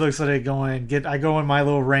 Part of me looks at it going, I go in my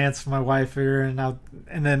little rants for my wife here,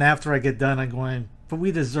 and then after I get done, I'm going, but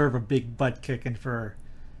we deserve a big butt kicking for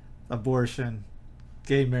abortion,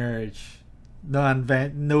 gay marriage,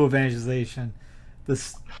 no evangelization,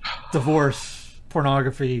 this divorce,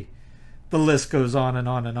 pornography. The list goes on and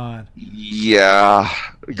on and on. Yeah.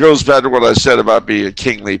 It goes back to what I said about being a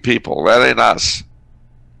kingly people. That ain't us.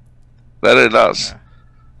 That ain't us. Yeah.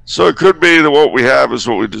 So it could be that what we have is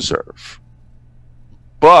what we deserve.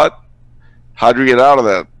 But how do you get out of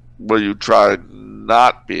that? Well, you try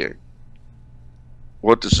not being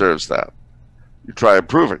what deserves that. You try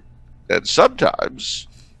improving. And sometimes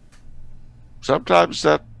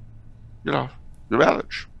that, you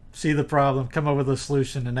manage. See the problem, come up with a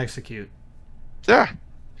solution, and execute. Yeah.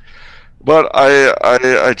 But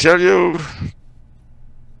I tell you,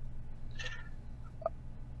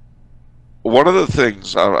 one of the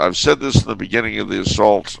things, I've said this in the beginning of the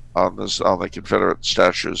assault on the Confederate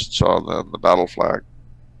statues and so on the battle flag.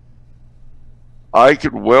 I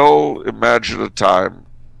could well imagine a time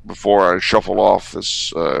before I shuffle off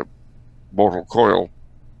this mortal coil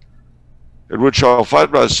in which I'll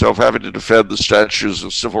find myself having to defend the statues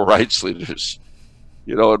of civil rights leaders,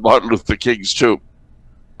 and Martin Luther King's tomb.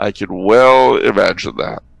 I can well imagine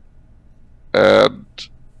that. And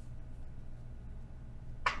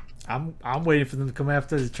I'm waiting for them to come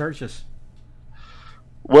after the churches.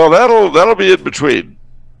 Well, that'll be in between.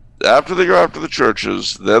 After they go after the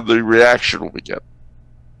churches, then the reaction will begin.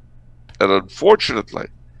 And unfortunately,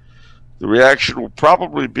 the reaction will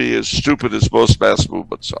probably be as stupid as most mass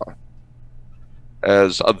movements are.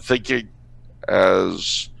 As unthinking,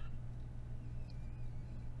 as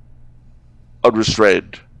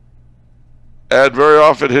unrestrained, and very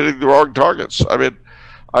often hitting the wrong targets. I mean,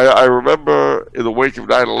 I remember in the wake of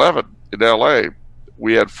 9/11 in L.A.,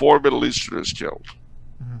 we had 4 Middle Easterners killed.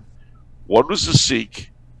 Mm-hmm. One was a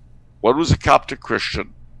Sikh, one was a Coptic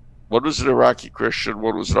Christian, one was an Iraqi Christian,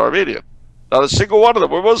 one was an Armenian. Not a single one of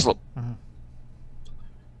them were Muslim. Mm-hmm.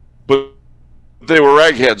 But they were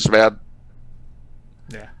ragheads, man.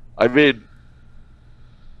 Yeah. I mean,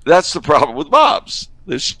 that's the problem with mobs.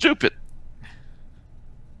 They're stupid.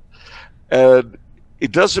 And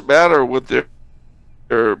it doesn't matter what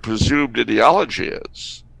their presumed ideology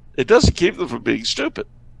is. It doesn't keep them from being stupid.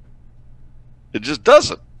 It just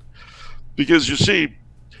doesn't. Because you see,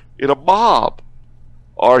 in a mob,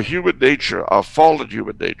 our human nature, our fallen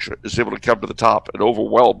human nature, is able to come to the top and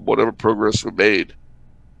overwhelm whatever progress we made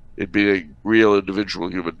in being real individual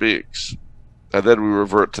human beings. And then we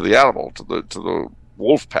revert to the animal, to the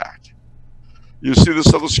wolf pack. You see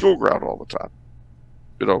this on the school ground all the time.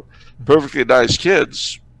 Perfectly nice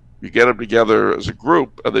kids, you get them together as a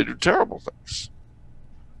group, and they do terrible things.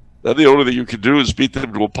 Then the only thing you can do is beat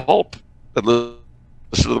them to a pulp and listen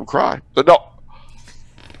to them cry. But no,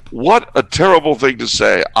 what a terrible thing to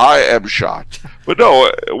say. I am shocked. But no,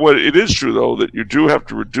 it is true, though, that you do have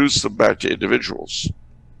to reduce them back to individuals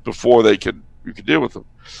before you can deal with them.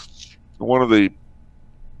 One of the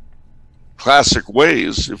classic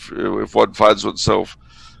ways, if one finds oneself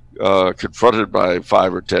confronted by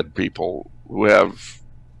 5 or 10 people who have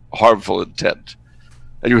harmful intent,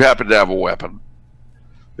 and you happen to have a weapon,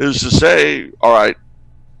 is to say, all right,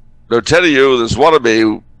 there are 10 of you, there's one of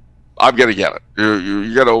me, I'm going to get it.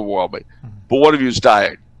 You're going to overwhelm me. But one of you is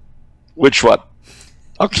dying. Which one?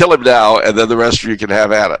 I'll kill him now, and then the rest of you can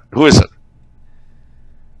have at it. Who is it?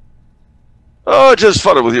 Oh, just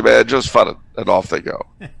fun it with you, man. Just fun it. And off they go.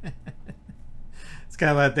 It's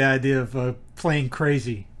kind of like the idea of playing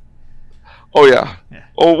crazy. Oh, yeah.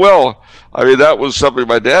 Oh, well, I mean, that was something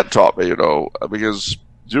my dad taught me, because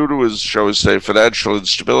due to his, shall we say, financial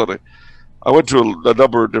instability, I went to a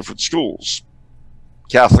number of different schools.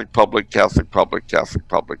 Catholic public, Catholic public, Catholic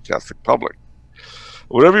public, Catholic public.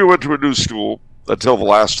 Whenever you went to a new school, until the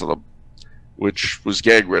last of them, which was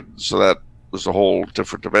gang-ridden, so that was a whole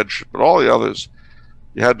different dimension. But all the others,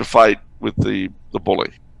 you had to fight with the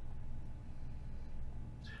bully.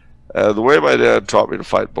 The way my dad taught me to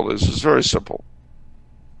fight bullies is very simple.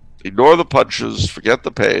 Ignore the punches, forget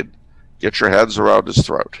the pain, get your hands around his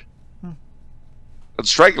throat, and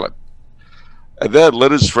strangle him. And then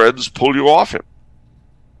let his friends pull you off him.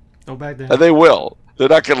 Go back down. And they will. They're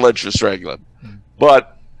not going to let you strangle him.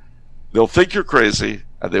 But they'll think you're crazy,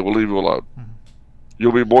 and they will leave you alone.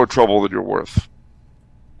 You'll be more trouble than you're worth.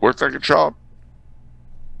 Work like a charm.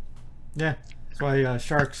 Yeah. That's why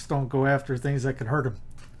sharks don't go after things that could hurt them.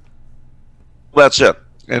 That's it.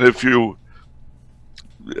 And if you,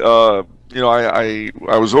 I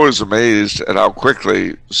was always amazed at how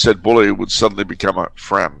quickly said bully would suddenly become a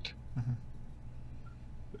friend.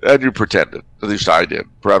 And you pretended. At least I did.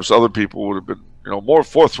 Perhaps other people would have been, more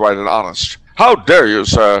forthright and honest. How dare you,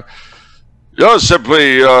 sir? You're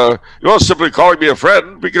simply calling me a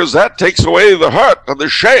friend because that takes away the hurt and the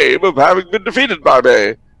shame of having been defeated by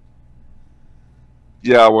me.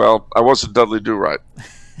 Yeah, well, I wasn't Dudley Do-Right.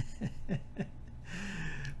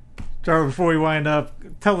 Charles, before we wind up,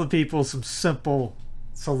 tell the people some simple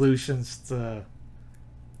solutions to,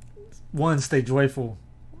 one, stay joyful,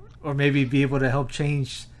 or maybe be able to help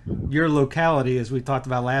change your locality, as we talked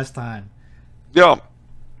about last time. Yeah.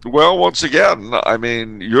 Well, once again, I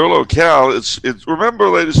mean, your locale, it's remember,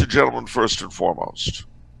 ladies and gentlemen, first and foremost,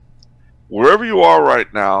 wherever you are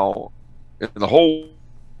right now in the whole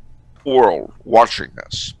world watching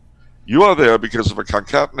this, you are there because of a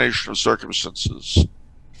concatenation of circumstances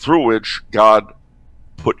through which God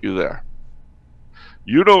put you there.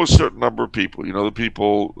 You know a certain number of people. You know the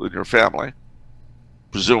people in your family,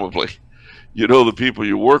 presumably. You know the people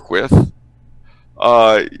you work with.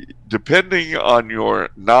 Depending on your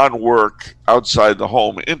non-work, outside the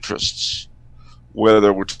home interests,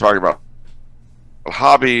 whether we're talking about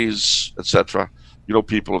hobbies, etc., you know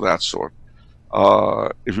people of that sort.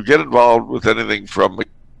 If you get involved with anything from,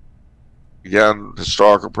 again,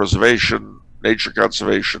 historical preservation, nature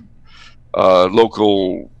conservation,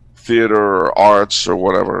 local theater or arts or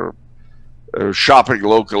whatever, shopping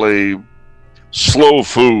locally, slow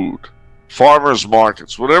food, farmers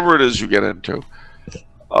markets, whatever it is you get into,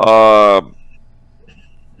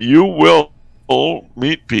 you will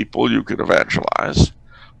meet people you can evangelize.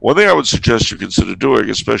 One thing I would suggest you consider doing,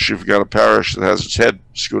 especially if you've got a parish that has its head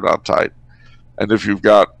screwed on tight, and if you've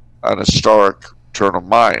got an historic turn of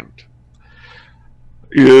mind,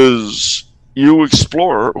 is you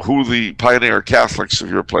explore who the pioneer Catholics of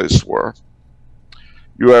your place were.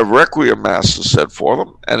 You have requiem masses said for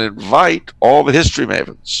them, and invite all the history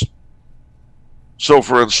mavens. So,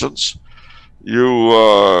 for instance,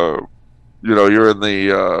 you're in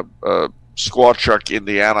the Squatchuck,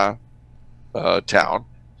 Indiana town.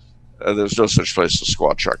 There's no such place as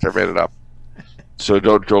Squatchuck. I made it up, so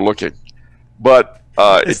don't go looking. But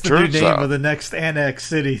it's it turns the new name out, of the next annex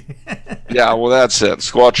city. yeah, well, that's it,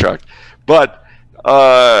 Squatchuck. But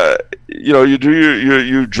you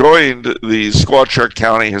joined the Squatchuck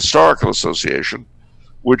County Historical Association,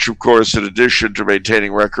 which, of course, in addition to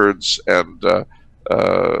maintaining records and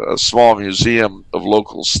a small museum of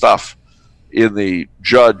local stuff in the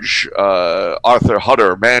Judge Arthur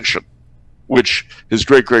Hutter mansion, which his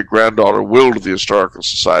great-great-granddaughter willed to the Historical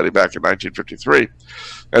Society back in 1953,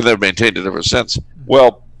 and they've maintained it ever since.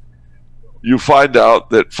 Well, you find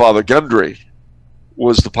out that Father Gundry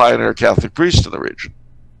was the pioneer Catholic priest in the region,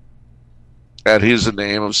 and he's a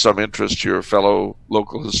name of some interest to your fellow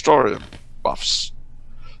local historian buffs.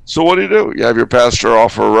 So what do? You have your pastor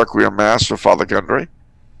offer a requiem mass for Father Gundry,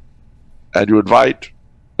 and you invite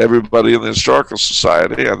everybody in the Historical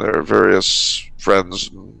Society and their various friends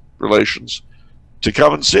and relations to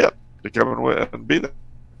come and see it, to come and be there.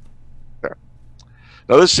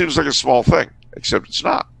 Now, this seems like a small thing, except it's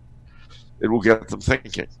not. It will get them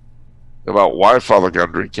thinking about why Father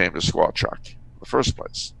Gundry came to Squatchuck in the first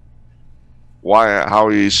place. How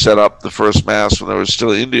he set up the first mass when there were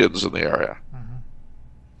still Indians in the area.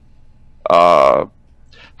 How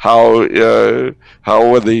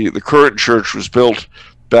when the current church was built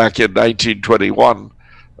back in 1921,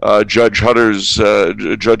 Judge Hutter,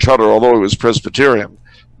 although he was Presbyterian,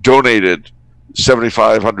 donated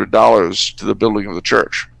 $7,500 to the building of the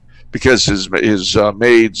church because his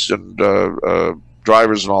maids and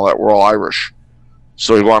drivers and all that were all Irish,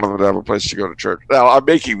 so he wanted them to have a place to go to church. Now, I'm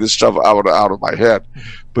making this stuff out of my head,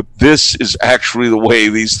 but this is actually the way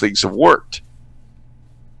these things have worked.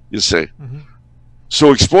 You see. Mm-hmm.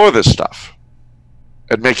 So explore this stuff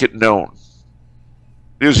and make it known.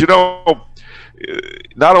 Because,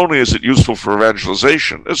 not only is it useful for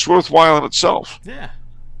evangelization, it's worthwhile in itself. Yeah.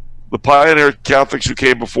 The pioneer Catholics who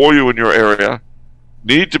came before you in your area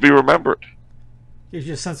need to be remembered. Gives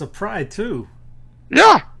you a sense of pride, too.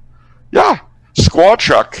 Yeah.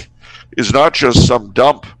 Squatchuck is not just some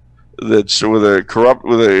dump that's with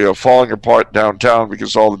a falling apart downtown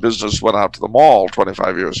because all the business went out to the mall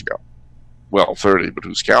 25 years ago. Well, 30, but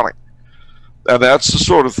who's counting? And that's the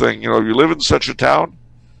sort of thing, you live in such a town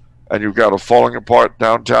and you've got a falling apart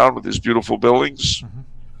downtown with these beautiful buildings. Mm-hmm.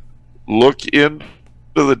 Look into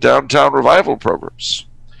the downtown revival programs.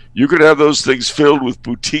 You could have those things filled with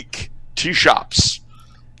boutique tea shops.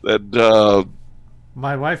 And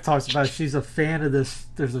my wife talks about she's a fan of this.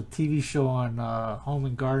 There's a TV show on Home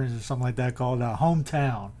and Gardens or something like that called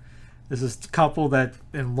Hometown. There's this couple that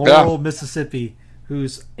in Laurel, Mississippi,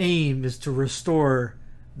 whose aim is to restore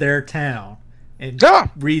their town and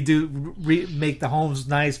make the homes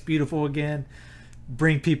nice, beautiful again,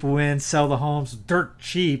 bring people in, sell the homes dirt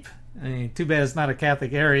cheap, I mean, too bad it's not a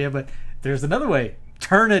Catholic area, but there's another way.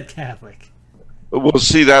 Turn it Catholic. Well,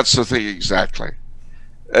 see, that's the thing exactly.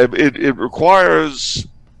 It requires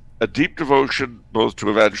a deep devotion both to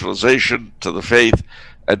evangelization, to the faith,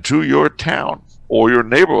 and to your town or your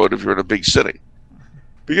neighborhood if you're in a big city.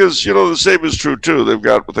 Because, the same is true, too. They've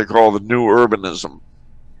got what they call the new urbanism.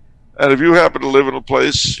 And if you happen to live in a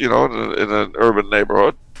place, in an urban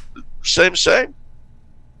neighborhood, same.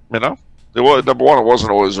 Number one, it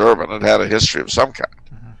wasn't always urban. It had a history of some kind.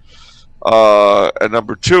 And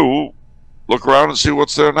number two, look around and see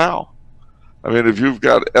what's there now. I mean, if you've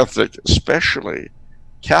got ethnic, especially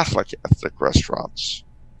Catholic ethnic restaurants,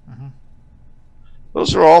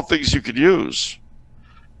 those are all things you could use.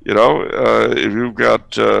 If you've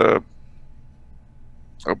got a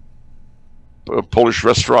Polish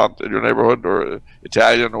restaurant in your neighborhood or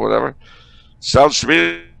Italian or whatever, sounds to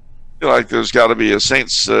me like there's got to be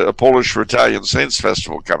a Polish or Italian Saints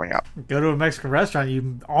festival coming up. Go to a Mexican restaurant,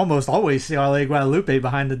 you almost always see Our Lady Guadalupe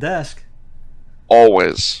behind the desk.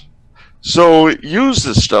 Always. So use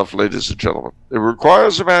this stuff, ladies and gentlemen. It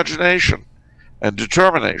requires imagination and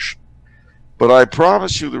determination. But I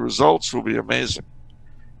promise you the results will be amazing.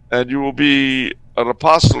 And you will be an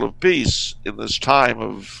apostle of peace in this time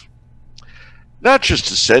of not just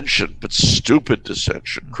dissension, but stupid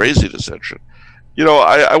dissension, crazy dissension.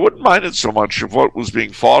 I wouldn't mind it so much if what was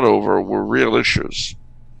being fought over were real issues.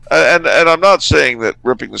 And I'm not saying that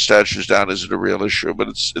ripping the statues down isn't a real issue, but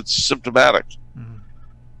it's symptomatic.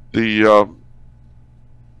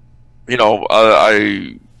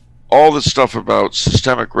 All this stuff about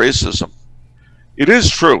systemic racism, it is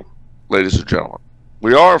true, ladies and gentlemen.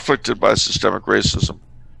 We are afflicted by systemic racism,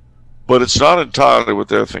 but it's not entirely what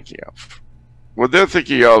they're thinking of. What they're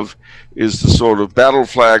thinking of is the sort of battle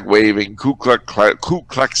flag waving, Ku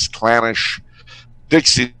Klux Klanish,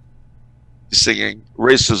 Dixie singing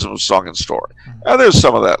racism of song and story. And there's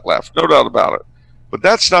some of that left, no doubt about it. But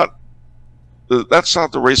that's not the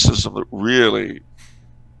racism that really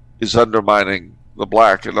is undermining the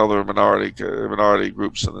black and other minority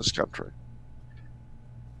groups in this country.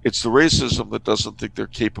 It's the racism that doesn't think they're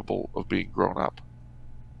capable of being grown up.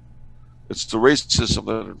 It's the racism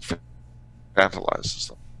that infantilizes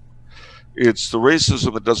them. It's the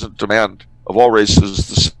racism that doesn't demand of all races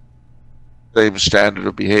the same standard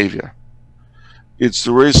of behavior. It's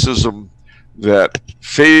the racism that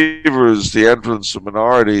favors the entrance of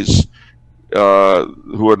minorities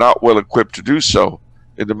who are not well equipped to do so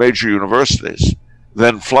into major universities,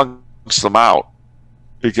 then flunks them out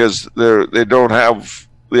because they don't have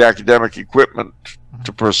the academic equipment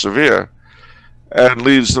to persevere, and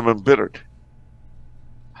leaves them embittered.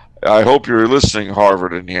 I hope you're listening,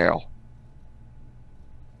 Harvard and Yale.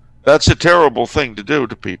 That's a terrible thing to do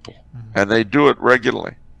to people, and they do it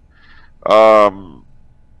regularly. It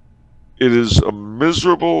is a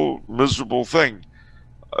miserable, miserable thing.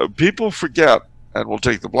 People forget, and we'll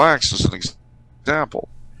take the blacks as an example.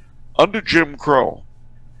 Under Jim Crow,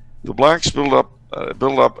 the blacks built up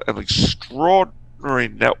an extraordinary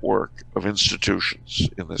network of institutions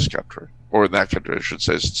in this country, or in that country, I should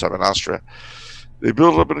say, since I'm in Austria. They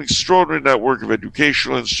built up an extraordinary network of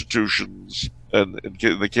educational institutions, and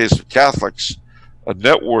in the case of Catholics, a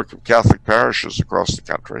network of Catholic parishes across the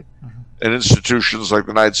country, and institutions like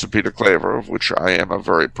the Knights of Peter Claver, of which I am a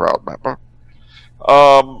very proud member.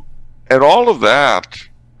 And all of that,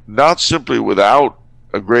 not simply without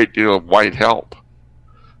a great deal of white help,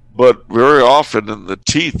 but very often in the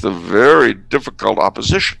teeth of very difficult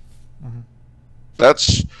opposition.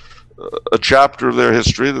 That's a chapter of their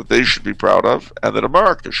history that they should be proud of, and that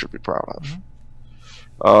America should be proud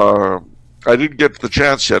of. I didn't get the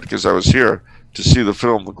chance yet, because I was here, to see the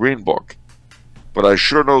film The Green Book, but I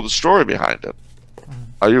sure know the story behind it.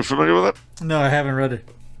 Are you familiar with it? No, I haven't read it.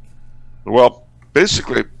 Well,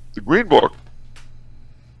 basically, The Green Book,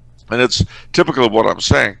 and it's typical of what I'm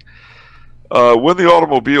saying, when the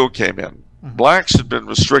automobile came in, blacks had been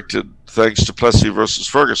restricted, thanks to Plessy versus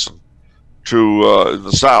Ferguson, to in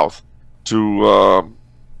the South, to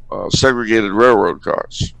segregated railroad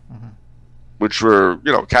cars, which were,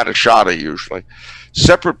 kind of shoddy usually.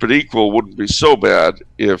 Separate but equal wouldn't be so bad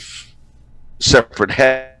if separate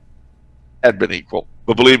had been equal,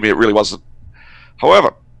 but believe me, it really wasn't.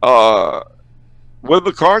 However, when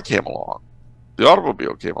the car came along, the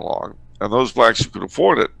automobile came along, and those blacks who could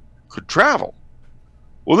afford it could travel.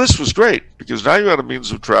 Well, this was great, because now you had a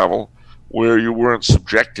means of travel where you weren't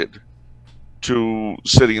subjected to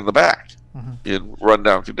sitting in the back in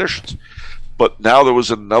rundown conditions. But now there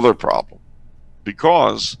was another problem,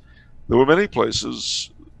 because there were many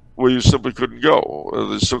places where you simply couldn't go,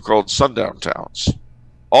 the so-called sundown towns.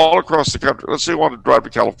 all across the country. Let's say you want to drive to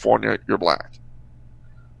California, you're black.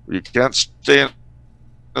 You can't stay in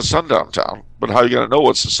a sundown town, but how are you going to know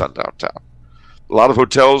what's a sundown town? A lot of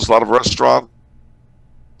hotels, a lot of restaurants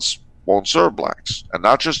won't serve blacks, and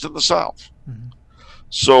not just in the South. Mm-hmm.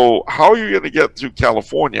 So how are you going to get to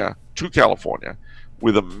California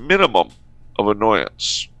with a minimum of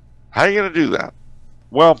annoyance? How are you going to do that?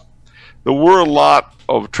 Well, there were a lot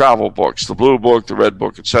of travel books, the Blue Book, the Red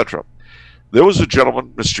Book, etc. There was a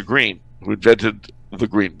gentleman, Mr. Green, who invented the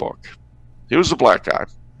Green Book. He was a black guy.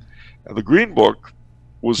 And the Green Book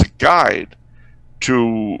was a guide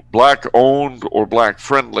to black-owned or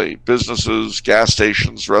black-friendly businesses, gas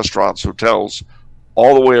stations, restaurants, hotels,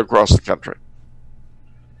 all the way across the country.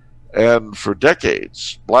 And for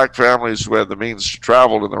decades, black families who had the means to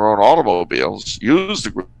travel in their own automobiles used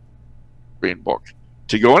the Green Book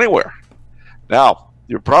to go anywhere. Now,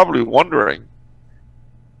 you're probably wondering,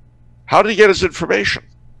 how did he get his information?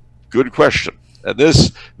 Good question. And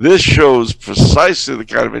this shows precisely the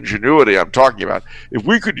kind of ingenuity I'm talking about. If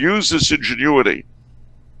we could use this ingenuity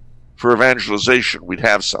for evangelization, we'd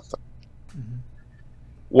have something. Mm-hmm.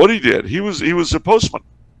 What he did, he was a postman.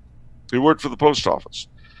 He worked for the post office.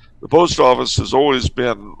 The post office has always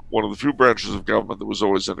been one of the few branches of government that was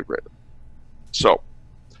always integrated. So,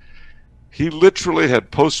 he literally had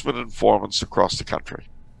postman informants across the country.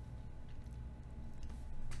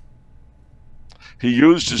 He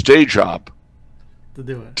used his day job to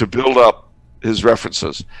do it, to build up his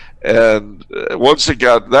references. And once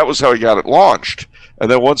that was how he got it launched. And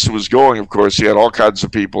then once it was going, of course, he had all kinds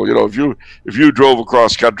of people. You know, if you drove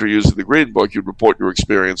across country using the Green Book, you'd report your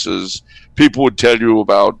experiences. People would tell you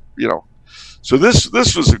about, you know. So this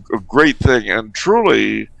was a great thing, and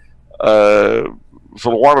truly, for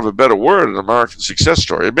the want of a better word, an American success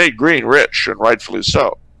story. It made Green rich, and rightfully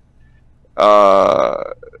so.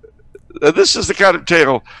 And this is the kind of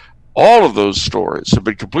tale. All of those stories have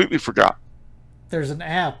been completely forgotten. There's an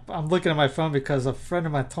app. I'm looking at my phone because a friend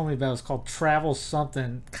of mine told me about. It's called Travel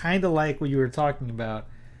Something, kind of like what you were talking about,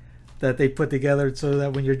 that they put together so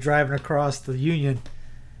that when you're driving across the Union,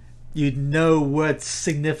 you'd know what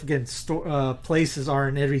significant places are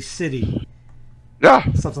in every city.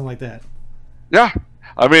 Yeah. Something like that. Yeah.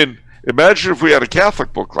 I mean, imagine if we had a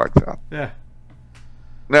Catholic book like that. Yeah.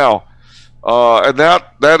 Now, and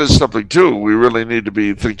that is something, too, we really need to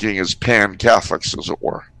be thinking as pan-Catholics, as it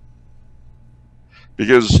were.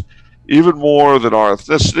 Because even more than our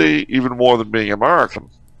ethnicity, even more than being American,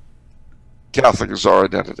 Catholic is our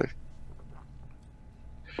identity.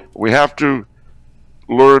 We have to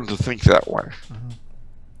learn to think that way,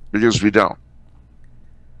 because we don't.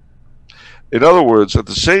 In other words, at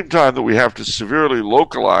the same time that we have to severely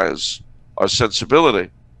localize our sensibility,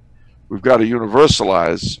 we've got to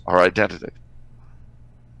universalize our identity.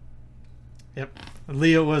 Yep.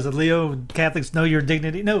 Leo, Catholics know your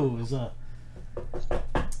dignity? No, it was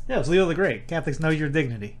it was Leo the Great. Catholics know your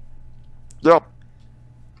dignity. Yep.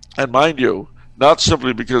 And mind you, not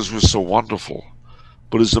simply because we're so wonderful,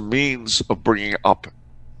 but as a means of bringing up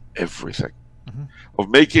everything, of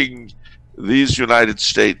making these United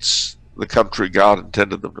States the country God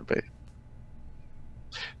intended them to be.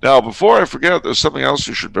 Now, before I forget, there's something else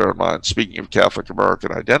you should bear in mind, speaking of Catholic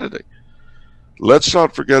American identity. Let's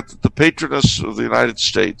not forget that the patroness of the United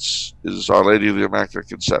States is Our Lady of the Immaculate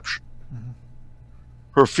Conception.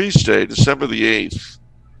 Her feast day, December the 8th,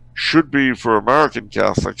 should be for American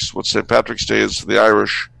Catholics what St. Patrick's Day is for the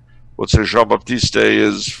Irish, what St. Jean-Baptiste Day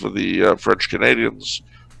is for the French Canadians,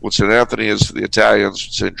 what St. Anthony is for the Italians,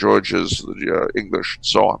 what St. George is for the English, and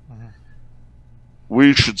so on.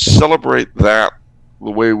 We should celebrate that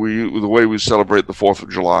the way we celebrate the 4th of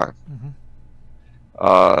July.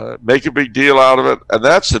 Make a big deal out of it, and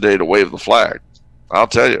that's the day to wave the flag. I'll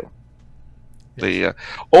tell you.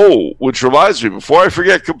 Which reminds me, before I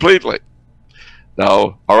forget completely.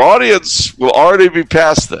 Now, our audience will already be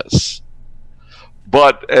past this,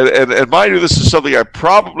 but and mind you, this is something I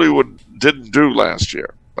probably didn't do last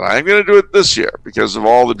year, but I'm going to do it this year because of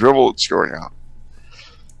all the drivel that's going on.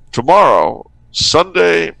 Tomorrow,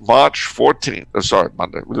 Sunday, March 14th.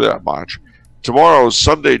 Monday. March. Tomorrow,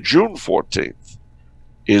 Sunday, June 14th,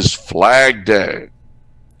 is Flag Day.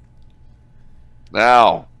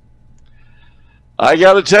 Now, I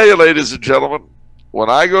got to tell you, ladies and gentlemen, when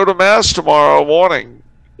I go to Mass tomorrow morning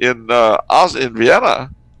in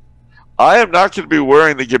Vienna, I am not going to be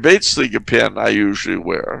wearing the Gebetsliga pin I usually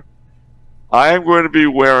wear. I am going to be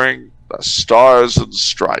wearing the Stars and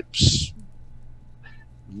Stripes.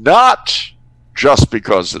 Not just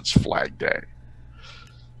because it's Flag Day,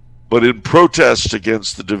 but in protest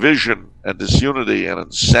against the division and disunity and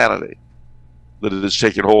insanity that it has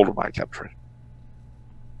taken hold of my country.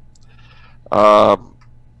 I'm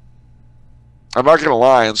not going to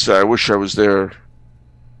lie and say I wish I was there.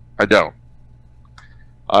 I don't.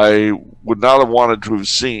 I would not have wanted to have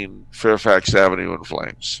seen Fairfax Avenue in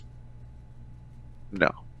flames. No.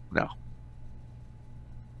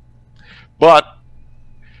 But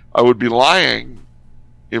I would be lying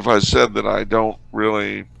if I said that I don't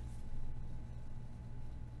really...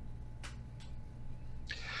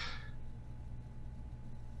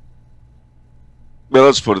 Well,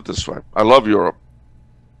 let's put it this way. I love Europe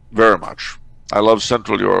very much. I love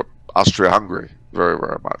Central Europe, Austria-Hungary very,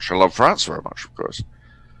 very much. I love France very much, of course.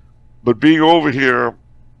 But being over here,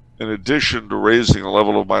 in addition to raising the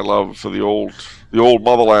level of my love for the old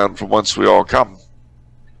motherland from whence we all come,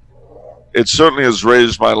 it certainly has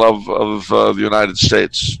raised my love of the United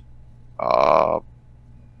States.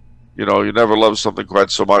 You know, you never love something quite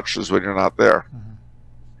so much as when you're not there.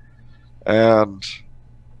 And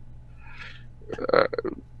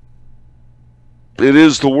it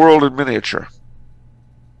is the world in miniature.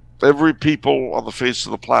 Every people on the face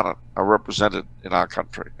of the planet are represented in our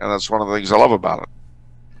country, and that's one of the things I love about it.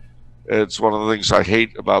 It's one of the things I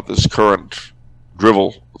hate about this current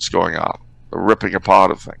drivel that's going on, the ripping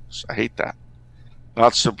apart of things. I hate that.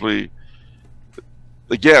 Not simply,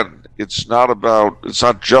 again, it's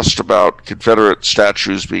not just about Confederate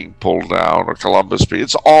statues being pulled down or Columbus being,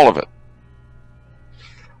 it's all of it.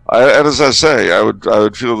 And as I say, I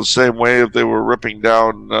would feel the same way if they were ripping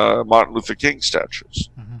down Martin Luther King statues.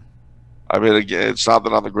 I mean, again, it's not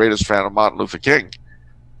that I'm the greatest fan of Martin Luther King,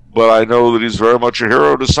 but I know that he's very much a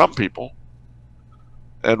hero to some people.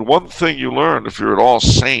 And one thing you learn if you're at all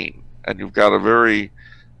sane and you've got a very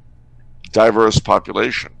diverse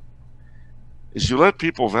population is you let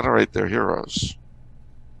people venerate their heroes.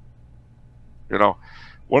 You know,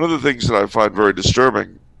 one of the things that I find very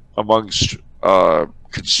disturbing amongst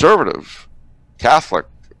conservative Catholic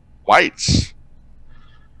whites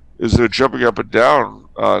is they're jumping up and down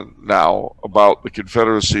now about the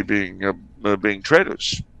Confederacy being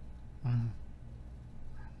traitors.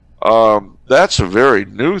 That's a very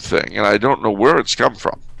new thing, and I don't know where it's come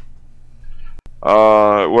from.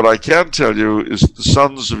 What I can tell you is the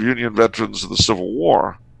sons of Union veterans of the Civil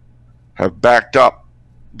War have backed up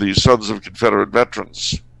the sons of Confederate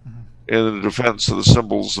veterans in the defense of the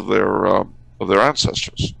symbols of their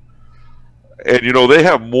ancestors. And, you know, they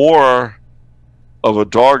have more of a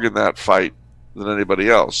dog in that fight than anybody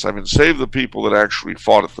else. I mean, save the people that actually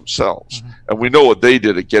fought it themselves. And we know what they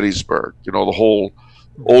did at Gettysburg. You know, the whole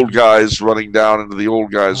old guys running down into the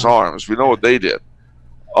old guys' arms. We know what they did.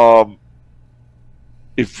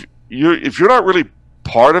 If you're not really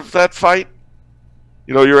part of that fight,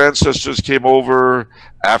 you know, your ancestors came over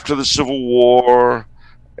after the Civil War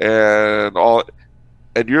and all,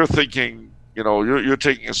 and you're thinking, you know, you're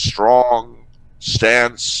taking a strong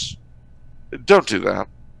stance. Don't do that.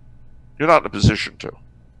 You're not in a position to.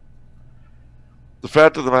 The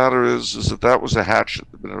fact of the matter is that was a hatchet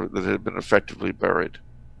that had been effectively buried.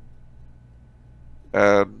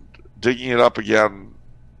 And digging it up again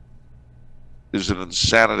is an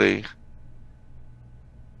insanity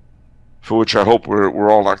for which I hope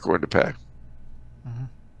we're all not going to pay.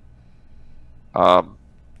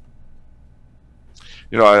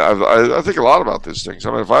 You know, I think a lot about these things.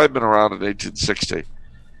 I mean, if I had been around in 1860,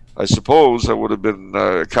 I suppose I would have been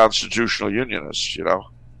a constitutional unionist, you know.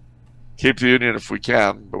 Keep the union if we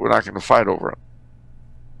can, but we're not going to fight over it.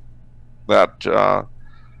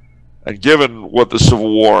 And given what the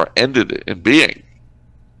Civil War ended in being,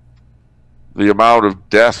 the amount of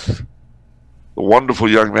death, the wonderful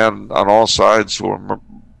young men on all sides who were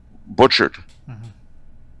butchered,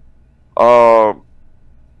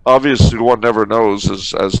 obviously one never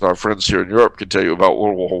knows, as our friends here in Europe can tell you about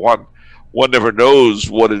World War I, one never knows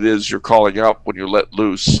what it is you're calling up when you let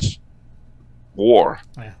loose war.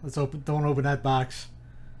 Yeah, don't open that box.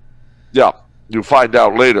 Yeah, you'll find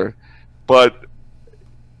out later. But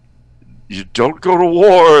you don't go to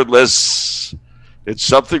war unless it's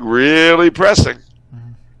something really pressing.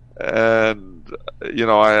 And you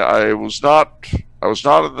know, I was not in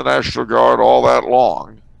the National Guard all that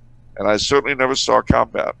long, and I certainly never saw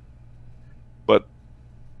combat. But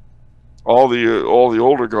all the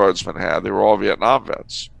older guardsmen they were all Vietnam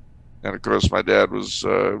vets, and of course my dad was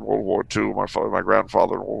in World War II, my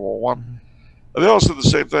grandfather in World War One, and they all said the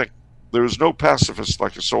same thing. There is no pacifist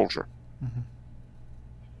like a soldier.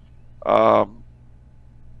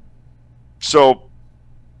 So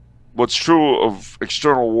what's true of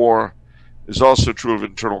external war is also true of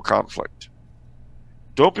internal conflict.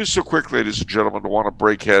 Don't be so quick, ladies and gentlemen, to want to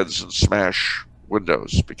break heads and smash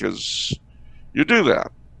windows, because you do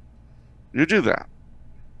that.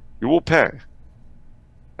 You will pay.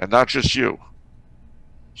 and not just you.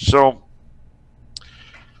 So,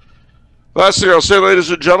 last thing I'll say, ladies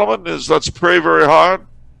and gentlemen, is let's pray very hard.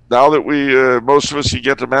 Now that most of us, you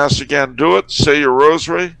get to Mass again, do it. Say your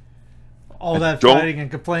rosary. All that fighting and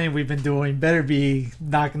complaining we've been doing better be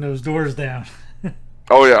knocking those doors down.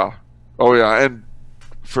 Oh, yeah. And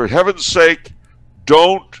for heaven's sake,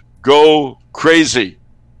 don't go crazy.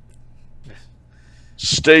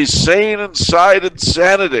 Stay sane inside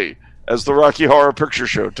insanity, as the Rocky Horror Picture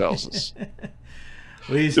Show tells us.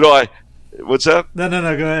 What's that? No,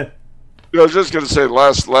 go ahead. I was just going to say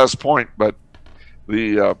last point, but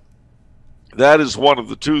that is one of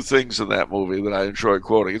the two things in that movie that I enjoy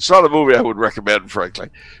quoting. It's not a movie I would recommend, frankly,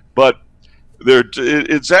 but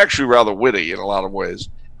it's actually rather witty in a lot of ways.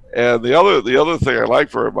 And the other thing I like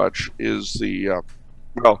very much is if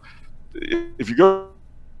you go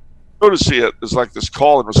to see it, there's like this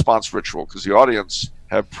call and response ritual, because the audience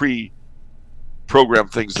have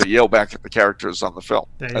pre-programmed things they yell back at the characters on the film,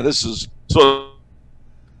 and this is sort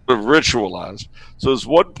of ritualized. So there's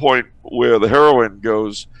one point where the heroine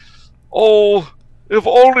goes, "Oh, if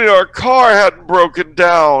only our car hadn't broken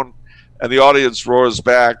down," and the audience roars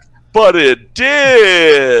back, "But it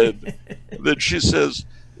did." And then she says,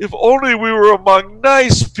 "If only we were among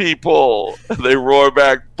nice people." And they roar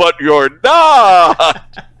back, "But you're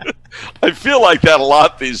not." I feel like that a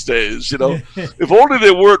lot these days, If only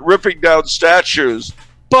they weren't ripping down statues,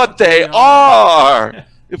 but they are.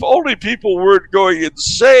 If only people weren't going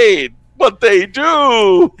insane, but they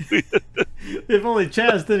do. If only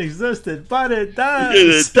Chaz didn't exist, but it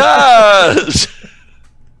does. It does.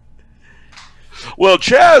 Well,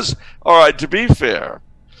 Chaz, all right, to be fair,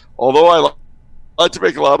 although I like to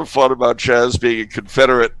make a lot of fun about Chaz being a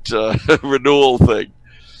Confederate renewal thing,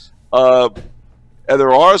 and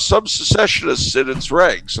there are some secessionists in its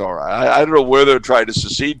ranks, all right. I don't know where they're trying to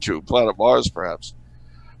secede to, Planet Mars, perhaps.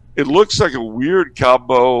 It looks like a weird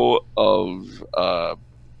combo of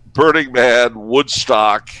Burning Man,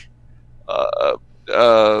 Woodstock,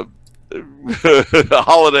 Holiday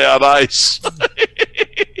on Ice.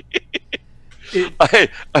 I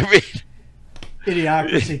mean,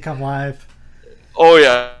 Idiocracy come live. Oh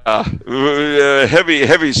yeah,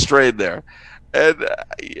 heavy strain there, and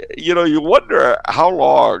you wonder how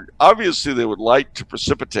long. Obviously, they would like to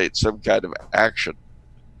precipitate some kind of action,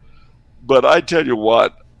 but I tell you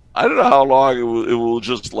what, I don't know how long it will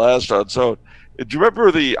just last on its own. Do you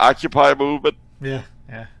remember the Occupy movement? Yeah.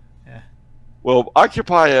 Well,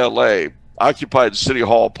 Occupy LA occupied City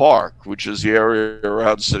Hall Park, which is the area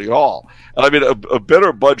around City Hall. And I mean, a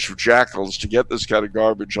better bunch of jackals to get this kind of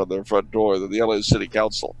garbage on their front door than the LA City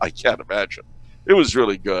Council. I can't imagine. It was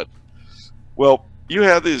really good. Well, you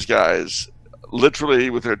had these guys literally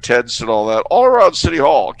with their tents and all that all around City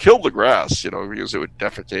Hall, killed the grass, because they were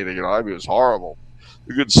defecating. I mean, it was horrible.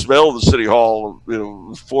 You could smell the City Hall,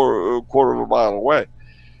 a quarter of a mile away.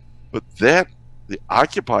 But then the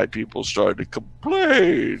Occupy people started to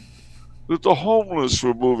complain that the homeless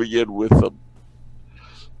were moving in with them,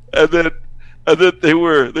 and then they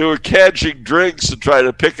were catching drinks and trying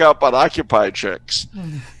to pick up on Occupy chicks,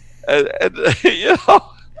 and I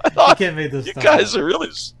thought, you can't make this. You guys are really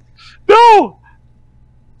no.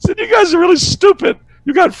 I said, you guys are really stupid.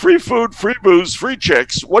 You got free food, free booze, free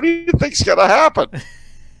chicks. What do you think's gonna happen?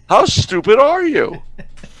 How stupid are you?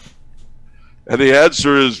 And the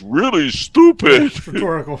answer is really stupid. It's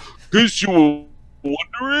rhetorical. In case you were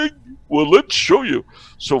wondering, well, let's show you.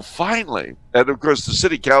 So finally, and of course the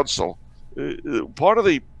city council, part of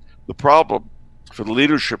the problem for the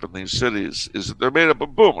leadership in these cities is that they're made up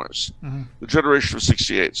of boomers, the generation of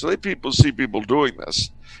 68. So see people doing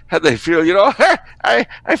this, and they feel,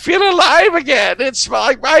 I feel alive again. It's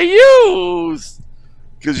like my youth.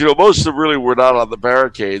 Because, most of them really were not on the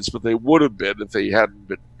barricades, but they would have been if they hadn't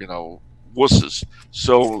been, wusses.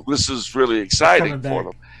 So this is really exciting for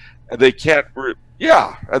them. And they can't, and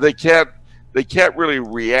they can't really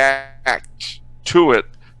react to it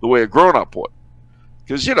the way a grown-up would.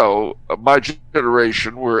 Because, my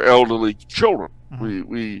generation were elderly children.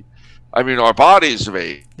 Our bodies have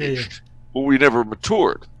aged, but we never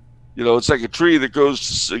matured. It's like a tree that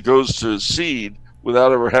goes to seed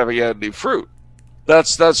without ever having had any fruit.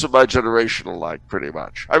 That's what my generation are like, pretty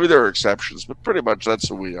much. I mean, there are exceptions, but pretty much that's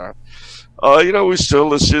who we are. We still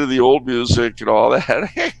listen to the old music and all that.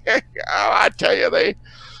 I tell you,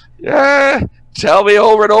 tell me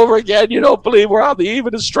over and over again you don't believe we're on the eve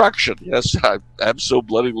of destruction. Yes, I'm so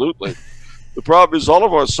bloody lootly. The problem is all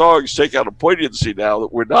of our songs take on a poignancy now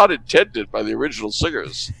that were not intended by the original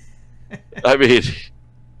singers. I mean,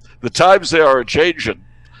 the times they are a-changing.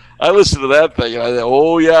 I listen to that thing and I think,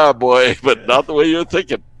 oh yeah, boy, but not the way you're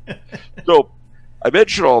thinking. So I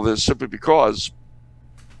mention all this simply because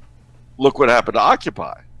look what happened to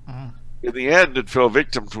Occupy. In the end, it fell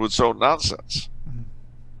victim to its own nonsense.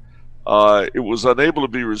 It was unable to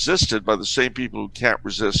be resisted by the same people who can't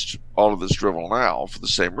resist all of this drivel now for the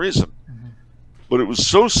same reason. But it was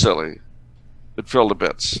so silly, it fell to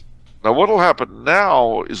bits. Now, what will happen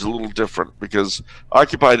now is a little different because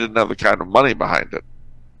Occupy didn't have the kind of money behind it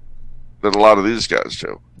that a lot of these guys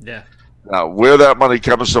do. Yeah. Now, where that money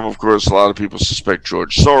comes from, of course, a lot of people suspect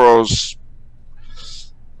George Soros.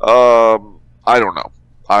 I don't know.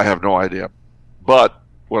 I have no idea. But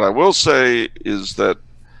what I will say is that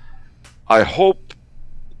I hope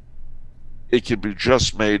it can be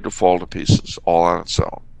just made to fall to pieces all on its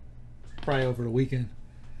own. Probably over the weekend.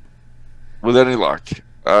 With any luck.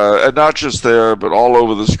 And not just there, but all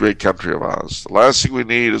over this great country of ours. The last thing we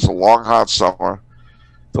need is a long, hot summer.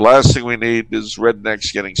 The last thing we need is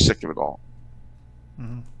rednecks getting sick of it all.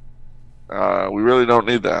 We really don't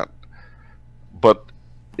need that. But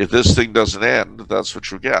if this thing doesn't end, that's what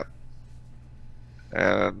you get.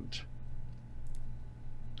 And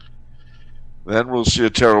then we'll see a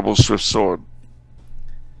terrible swift sword.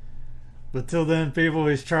 But till then, people,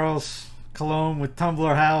 he's Charles Coulombe with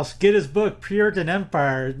Tumbler House. Get his book, Puritan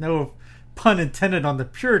Empire. No pun intended on the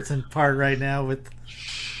Puritan part right now with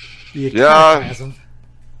the iconoclasm.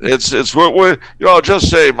 It's what I'll just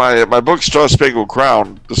say my book Star Spangled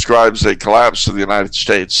Crown describes a collapse of the United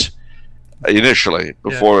States initially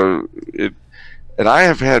before it, and I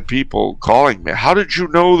have had people calling me, how did you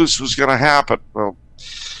know this was going to happen? Well,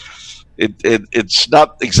 it's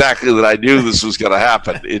not exactly that I knew this was going to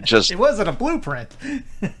happen. It just it wasn't a blueprint.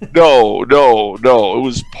 No. It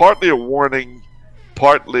was partly a warning,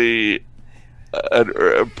 partly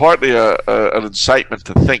an incitement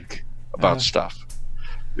to think about stuff.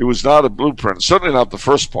 It was not a blueprint. Certainly not the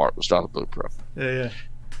first part was not a blueprint.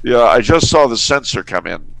 Yeah, I just saw the censor come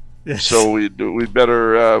in. Yes. So we'd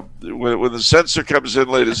better, when the censor comes in,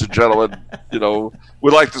 ladies and gentlemen,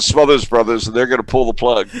 we're like the Smothers Brothers, and they're going to pull the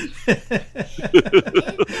plug.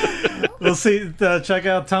 We'll see. Check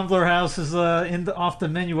out Tumbler House is off the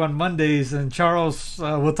menu on Mondays. And Charles,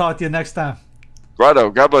 we'll talk to you next time.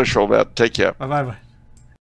 Righto. God bless you, old man. Take care. Bye-bye.